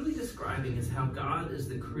 What it's really describing is how God is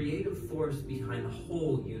the creative force behind the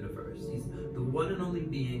whole universe. He's the one and only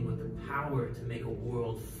being with the power to make a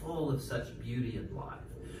world full of such beauty and life.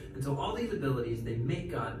 And so all these abilities, they make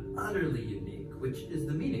God utterly unique, which is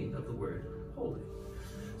the meaning of the word holy.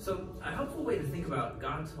 So a helpful way to think about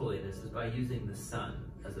God's holiness is by using the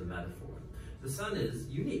sun as a metaphor. The sun is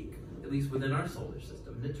unique, at least within our solar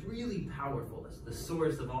system, and it's really powerful. It's the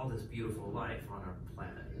source of all this beautiful life on our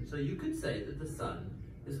planet. And so you could say that the sun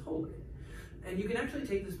is holy. And you can actually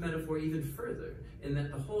take this metaphor even further, in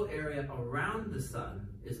that the whole area around the sun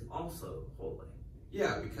is also holy.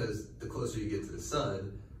 Yeah, because the closer you get to the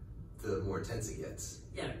sun, the more intense it gets.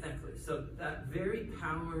 Yeah, exactly. So that very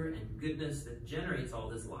power and goodness that generates all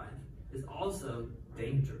this life is also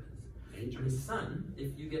dangerous. The sun,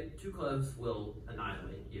 if you get too close, will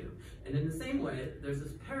annihilate you. And in the same way, there's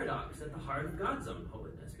this paradox at the heart of God's own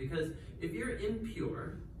holiness, because if you're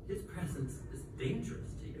impure, his presence is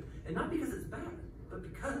dangerous to you. And not because it's bad, but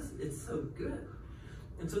because it's so good.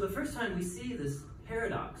 And so the first time we see this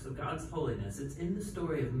paradox of God's holiness, it's in the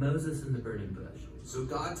story of Moses and the burning bush. So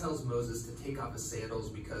God tells Moses to take off his sandals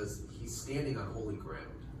because he's standing on holy ground.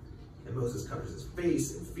 And Moses covers his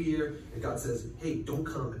face in fear, and God says, hey, don't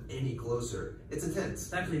come any closer. It's intense.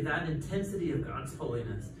 It's actually that intensity of God's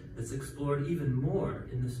holiness that's explored even more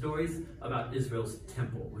in the stories about Israel's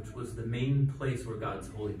temple, which was the main place where God's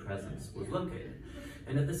holy presence was located.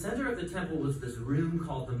 And at the center of the temple was this room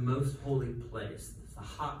called the Most Holy Place. It's the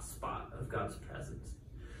hot spot of God's presence.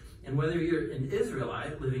 And whether you're an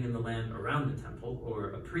Israelite living in the land around the temple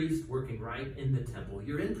or a priest working right in the temple,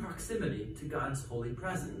 you're in proximity to God's holy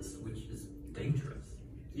presence, which is dangerous.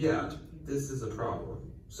 Yeah, this is a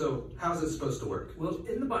problem. So how's it supposed to work? Well,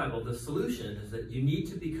 in the Bible, the solution is that you need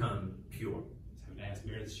to become pure. I'm going to ask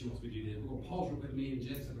Mary if she wants me to do this. We're going to pause real quick, me and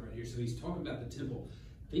Jackson right here. So he's talking about the temple.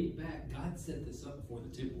 Think back, God set this up before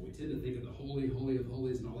the temple. We tend to think of the holy, holy of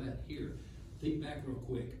holies and all that here. Think back real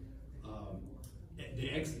quick.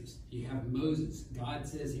 The Exodus, you have Moses. God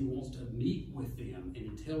says he wants to meet with them, and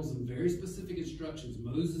he tells them very specific instructions.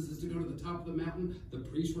 Moses is to go to the top of the mountain. The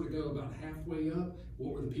priests were to go about halfway up.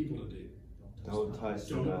 What were the people to do? Don't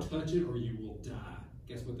touch it or you will die.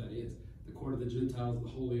 Guess what that is? The court of the Gentiles, the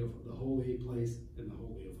holy place, and the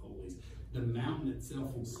holy of holies. The mountain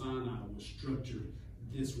itself on Sinai was structured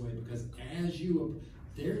this way because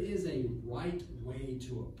there is a right way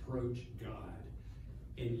to approach God.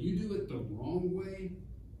 And you do it the wrong way,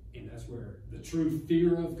 And that's where the true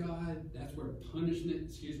fear of God, that's where punishment,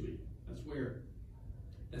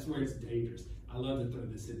 that's where it's dangerous. I love to throw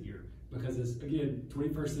this in here because it's, again,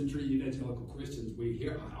 21st century evangelical Christians, we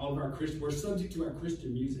hear all of our Christians, we're subject to our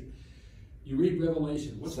Christian music. You read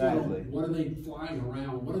Revelation, what's going on? What are they flying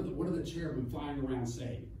around? What are the cherubim flying around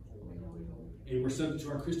saying? And we're subject to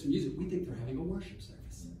our Christian music. We think they're having a worship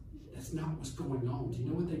service. That's not what's going on. Do you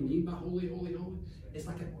know what they mean by holy, holy, holy? It's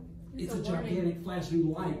like it's a gigantic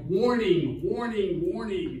flashing light. Warning, warning,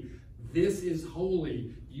 warning. This is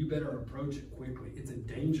holy. You better approach it quickly. It's a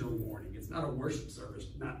danger warning. It's not a worship service,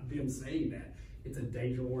 not them saying that. It's a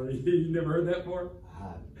danger warning. You never heard that before?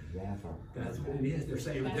 Never. That's what it is. They're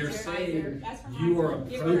saying you are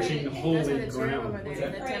approaching holy ground. When they're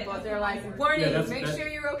in the temple, they're like, warning, make sure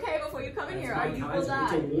you're okay before you come in here, or you will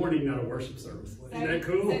die. It's a warning, not a worship service. Isn't that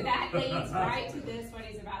cool? So that leads right to this, what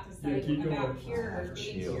he's about to say about pure,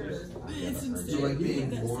 being pure. So like being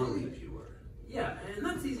morally pure. Yeah, and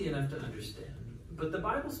that's easy enough to understand. But the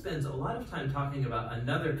Bible spends a lot of time talking about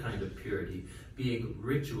another kind of purity, being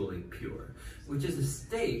ritually pure, which is a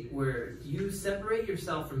state where you separate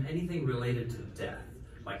yourself from anything related to death,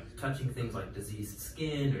 like touching things like diseased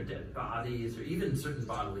skin or dead bodies or even certain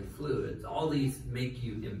bodily fluids. All these make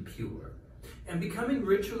you impure. And becoming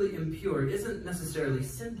ritually impure isn't necessarily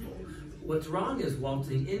sinful. What's wrong is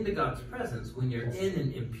waltzing into God's presence when you're in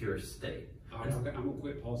an impure state. I'm going to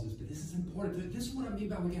quit pauses, but this is important. This is what I mean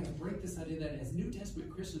by we got to break this idea that as New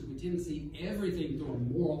Testament Christians, we tend to see everything through a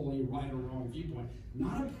morally right or wrong viewpoint.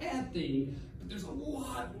 Not a bad thing, but there's a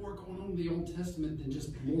lot more going on in the Old Testament than just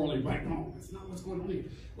morally right or wrong. That's not what's going on here.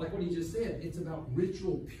 Like what he just said, it's about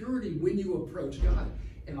ritual purity when you approach God.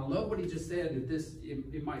 And I love what he just said, that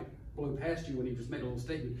it might blow past you when he just made a little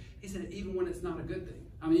statement. He said, even when it's not a good thing,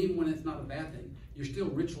 even when it's not a bad thing, you're still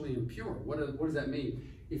ritually impure. What does that mean?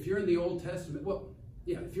 If you're in the Old Testament,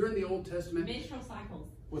 if you're in the Old Testament. Menstrual cycles.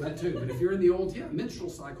 Well, that too. But if you're in the Old, menstrual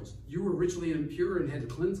cycles, you were ritually impure and had to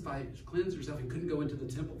cleanse yourself and couldn't go into the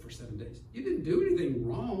temple for 7 days. You didn't do anything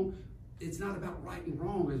wrong. It's not about right and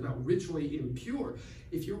wrong. It's about ritually impure.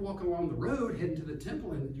 If you're walking along the road heading to the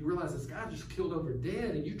temple and you realize this guy just killed over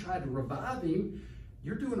dead and you tried to revive him,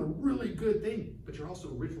 you're doing a really good thing, but you're also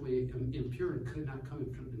ritually impure and could not come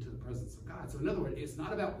into the presence of God. So in other words, it's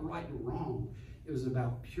not about right and wrong. It was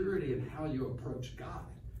about purity and how you approach God.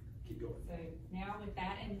 Keep going. So now with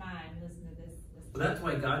that in mind, listen to this. Well, that's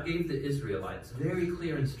why God gave the Israelites very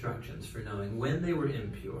clear instructions for knowing when they were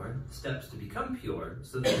impure, steps to become pure,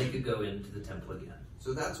 so that they could go into the temple again.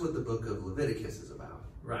 So that's what the book of Leviticus is about.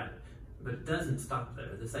 Right. But it doesn't stop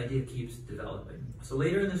there. This idea keeps developing. So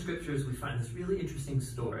later in the scriptures, we find this really interesting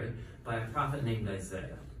story by a prophet named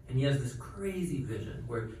Isaiah. And he has this crazy vision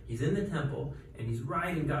where he's in the temple and he's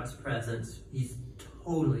right in God's presence. He's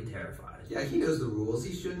totally terrified. Yeah, he knows the rules.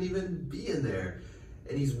 He shouldn't even be in there.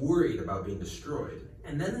 And he's worried about being destroyed.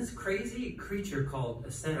 And then this crazy creature called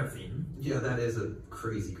a seraphim. Yeah, that is a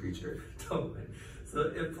crazy creature. Totally. So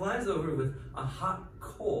it flies over with a hot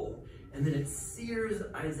coal. And then it sears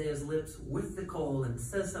Isaiah's lips with the coal and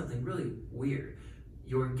says something really weird.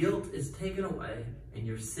 Your guilt is taken away and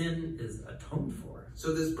your sin is atoned for.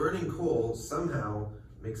 So this burning coal somehow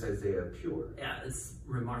makes Isaiah pure. Yeah, it's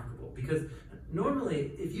remarkable because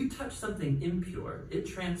normally if you touch something impure, it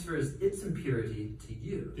transfers its impurity to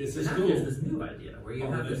you. This is now cool. There's this new idea where you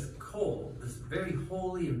have this coal, this very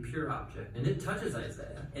holy and pure object, and it touches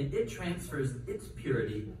Isaiah and it transfers its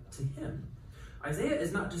purity to him. Isaiah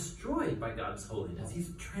is not destroyed by God's holiness.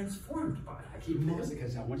 He's transformed by it. I keep pausing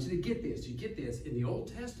because I want you to get this. You get this. In the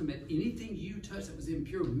Old Testament, anything you touched that was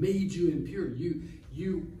impure made you impure.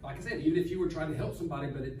 You, like I said, even if you were trying to help somebody,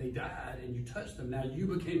 but they died and you touched them, now you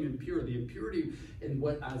became impure. The impurity, and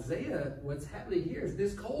what's happening here is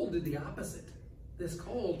this coal did the opposite. This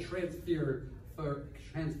coal transferred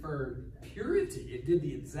purity. It did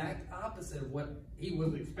the exact opposite of what he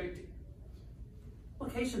was expecting.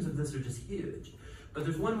 Implications of this are just huge. But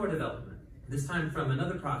there's one more development, this time from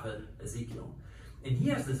another prophet, Ezekiel. And he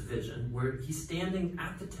has this vision where he's standing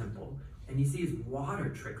at the temple and he sees water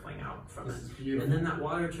trickling out from it. And then that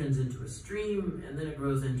water turns into a stream, and then it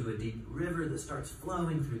grows into a deep river that starts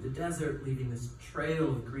flowing through the desert, leaving this trail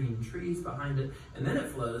of green trees behind it. And then it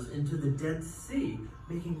flows into the Dead Sea,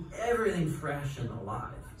 making everything fresh and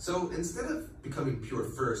alive. So instead of becoming pure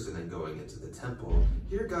first and then going into the temple,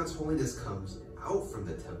 here God's holiness comes out from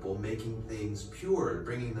the temple, making things pure and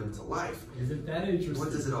bringing them to life. Isn't that interesting?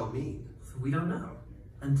 What does it all mean? We don't know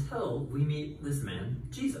until we meet this man,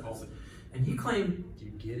 Jesus. And he claimed... Do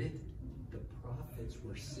you get it? The prophets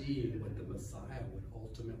were seeing what the Messiah would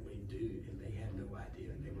ultimately do, and they had no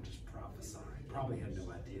idea. They were just prophesying. Probably had no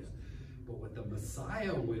idea. But what the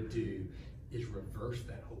Messiah would do is reverse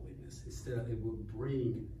that holiness. Instead of, it would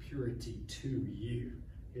bring purity to you.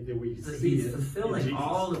 And then we So see he's it fulfilling in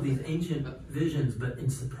all of these ancient visions, but in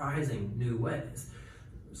surprising new ways.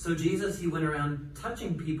 So Jesus, he went around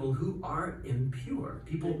touching people who are impure.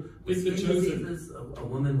 People with skin diseases, a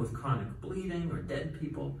woman with chronic bleeding, or dead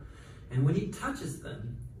people. And when he touches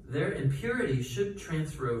them, their impurity should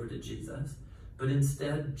transfer over to Jesus. But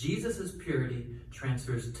instead, Jesus' purity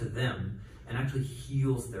transfers to them and actually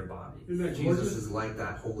heals their bodies. Jesus is like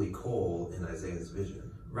that holy coal in Isaiah's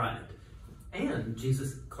vision. Right. And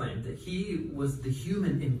Jesus claimed that he was the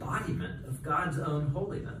human embodiment of God's own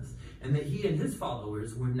holiness, and that he and his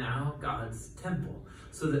followers were now God's temple,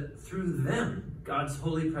 so that through them, God's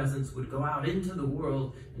holy presence would go out into the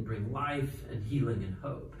world and bring life and healing and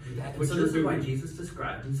hope. And so this is why Jesus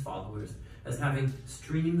described his followers as having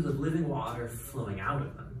streams of living water flowing out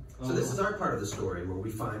of them. So this is our part of the story where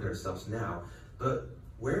we find ourselves now, but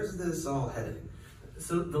where's this all heading?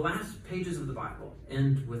 So the last pages of the Bible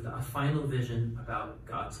end with a final vision about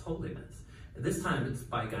God's holiness. And this time it's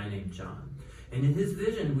by a guy named John. And in his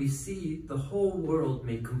vision, we see the whole world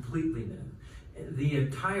made completely new. The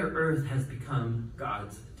entire earth has become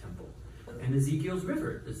God's temple. And Ezekiel's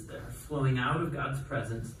river is there, flowing out of God's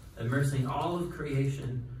presence, immersing all of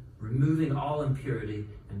creation, removing all impurity,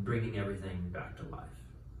 and bringing everything back to life.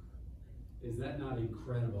 Is that not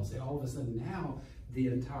incredible? See, all of a sudden now, the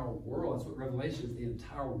entire world, that's what Revelation is, the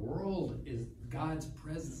entire world is, God's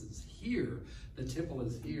presence is here. The temple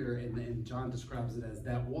is here, and John describes it as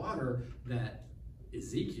that water that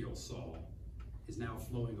Ezekiel saw is now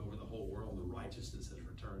flowing over the whole world, and the righteousness has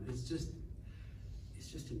returned. It's just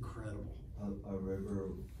incredible. A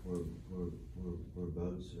river where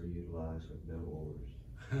boats are utilized with no oars.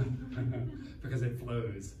 Because it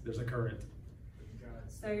flows. There's a current.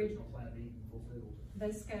 So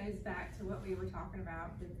this goes back to what we were talking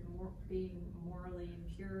about with being morally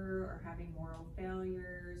impure, or having moral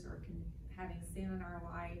failures, or having sin in our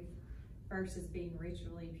life, versus being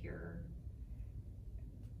ritually pure.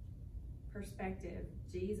 Perspective.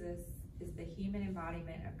 Jesus is the human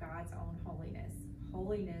embodiment of God's own holiness.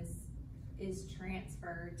 Holiness is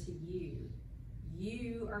transferred to you.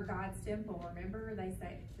 You are God's temple. Remember, they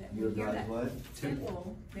say that we hear that what?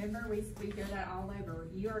 Temple. Remember, we hear that all over.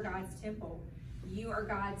 You are God's temple. You are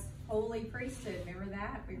God's holy priesthood. Remember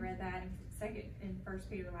that? We read that in 1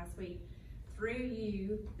 Peter last week. Through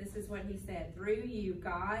you, this is what he said, through you,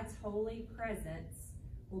 God's holy presence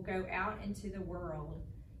will go out into the world.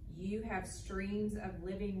 You have streams of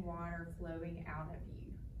living water flowing out of you.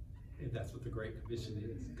 And that's what the Great Commission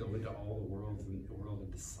is. Go into all the worlds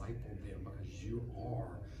and disciple them, because you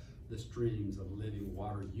are the streams of living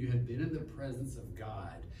water. You have been in the presence of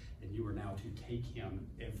God, and you are now to take him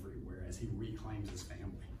everywhere as he reclaims his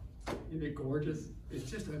family. Isn't it gorgeous? It's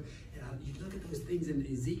just you look at those things in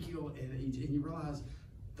Ezekiel, and you realize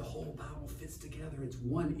the whole Bible fits together. It's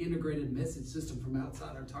one integrated message system from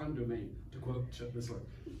outside our time domain. To quote Chuck Missler,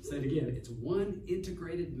 say it again, it's one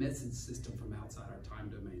integrated message system from outside our time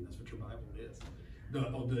domain. That's what your Bible is.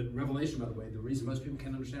 The Revelation, by the way, the reason most people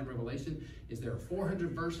can't understand Revelation is there are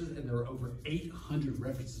 400 verses and there are over 800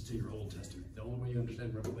 references to your Old Testament. The only way you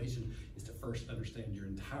understand Revelation is to first understand your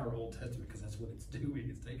entire Old Testament, because that's what it's doing.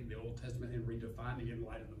 It's taking the Old Testament and redefining it in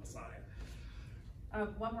light of the Messiah.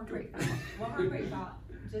 One more quick thought.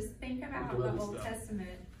 Just think about the Old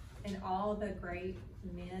Testament and all the great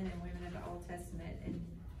men and women of the Old Testament. And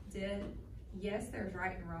yes, there's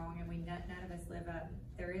right and wrong, and none of us live up.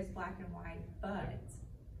 There is black and white, but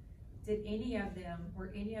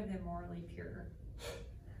were any of them morally pure?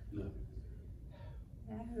 No.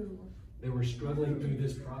 No. They were struggling through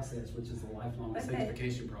this process, which is a lifelong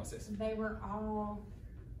sanctification process. They were all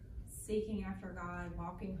seeking after God,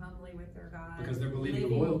 walking humbly with their God. Because their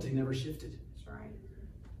believing loyalty never shifted. That's right.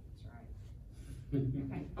 That's right.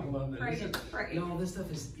 Okay. I love that. Pray. No, this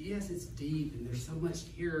stuff is, yes, it's deep, and there's so much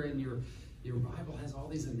here, and your Bible has all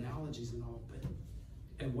these analogies and all. But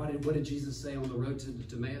and what did Jesus say on the road to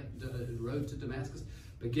Damascus?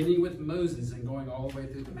 Beginning with Moses and going all the way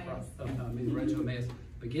through the road to Emmaus.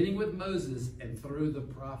 Beginning with Moses and through the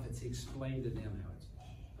prophets, he explained to them how it's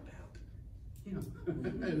all about,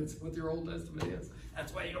 and it's what your Old Testament is.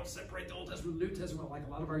 That's why you don't separate the Old Testament from the New Testament like a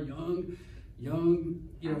lot of our young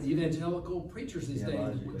evangelical preachers these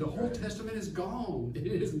days. The whole Testament is gone. It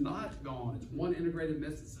is not gone. It's one integrated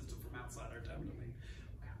message system from outside our time domain.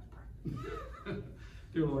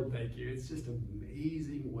 Dear Lord, thank you. It's just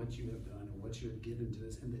amazing what you have done and what you have given to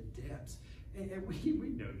us, and the depths. And we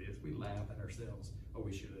know this. We laugh at ourselves. Oh,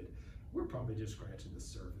 we should. We're probably just scratching the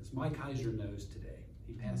surface. Mike Heiser knows today.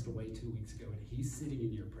 He passed away 2 weeks ago, and he's sitting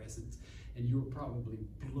in your presence, and you're probably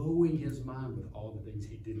blowing his mind with all the things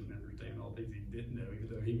he didn't understand, all the things he didn't know, even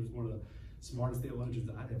though he was one of the smartest theologians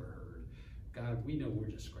I'd ever heard. God, we know we're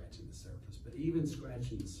just scratching the surface, but even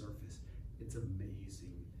scratching the surface, it's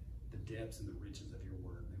amazing the depths and the riches of your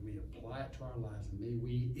word. May we apply it to our lives, and may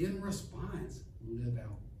we, in response, live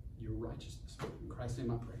out your righteousness. In Christ's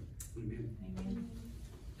name I pray. Amen. Amen.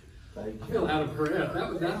 I feel out of breath.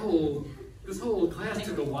 This whole class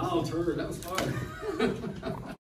took a wild turn. That was hard.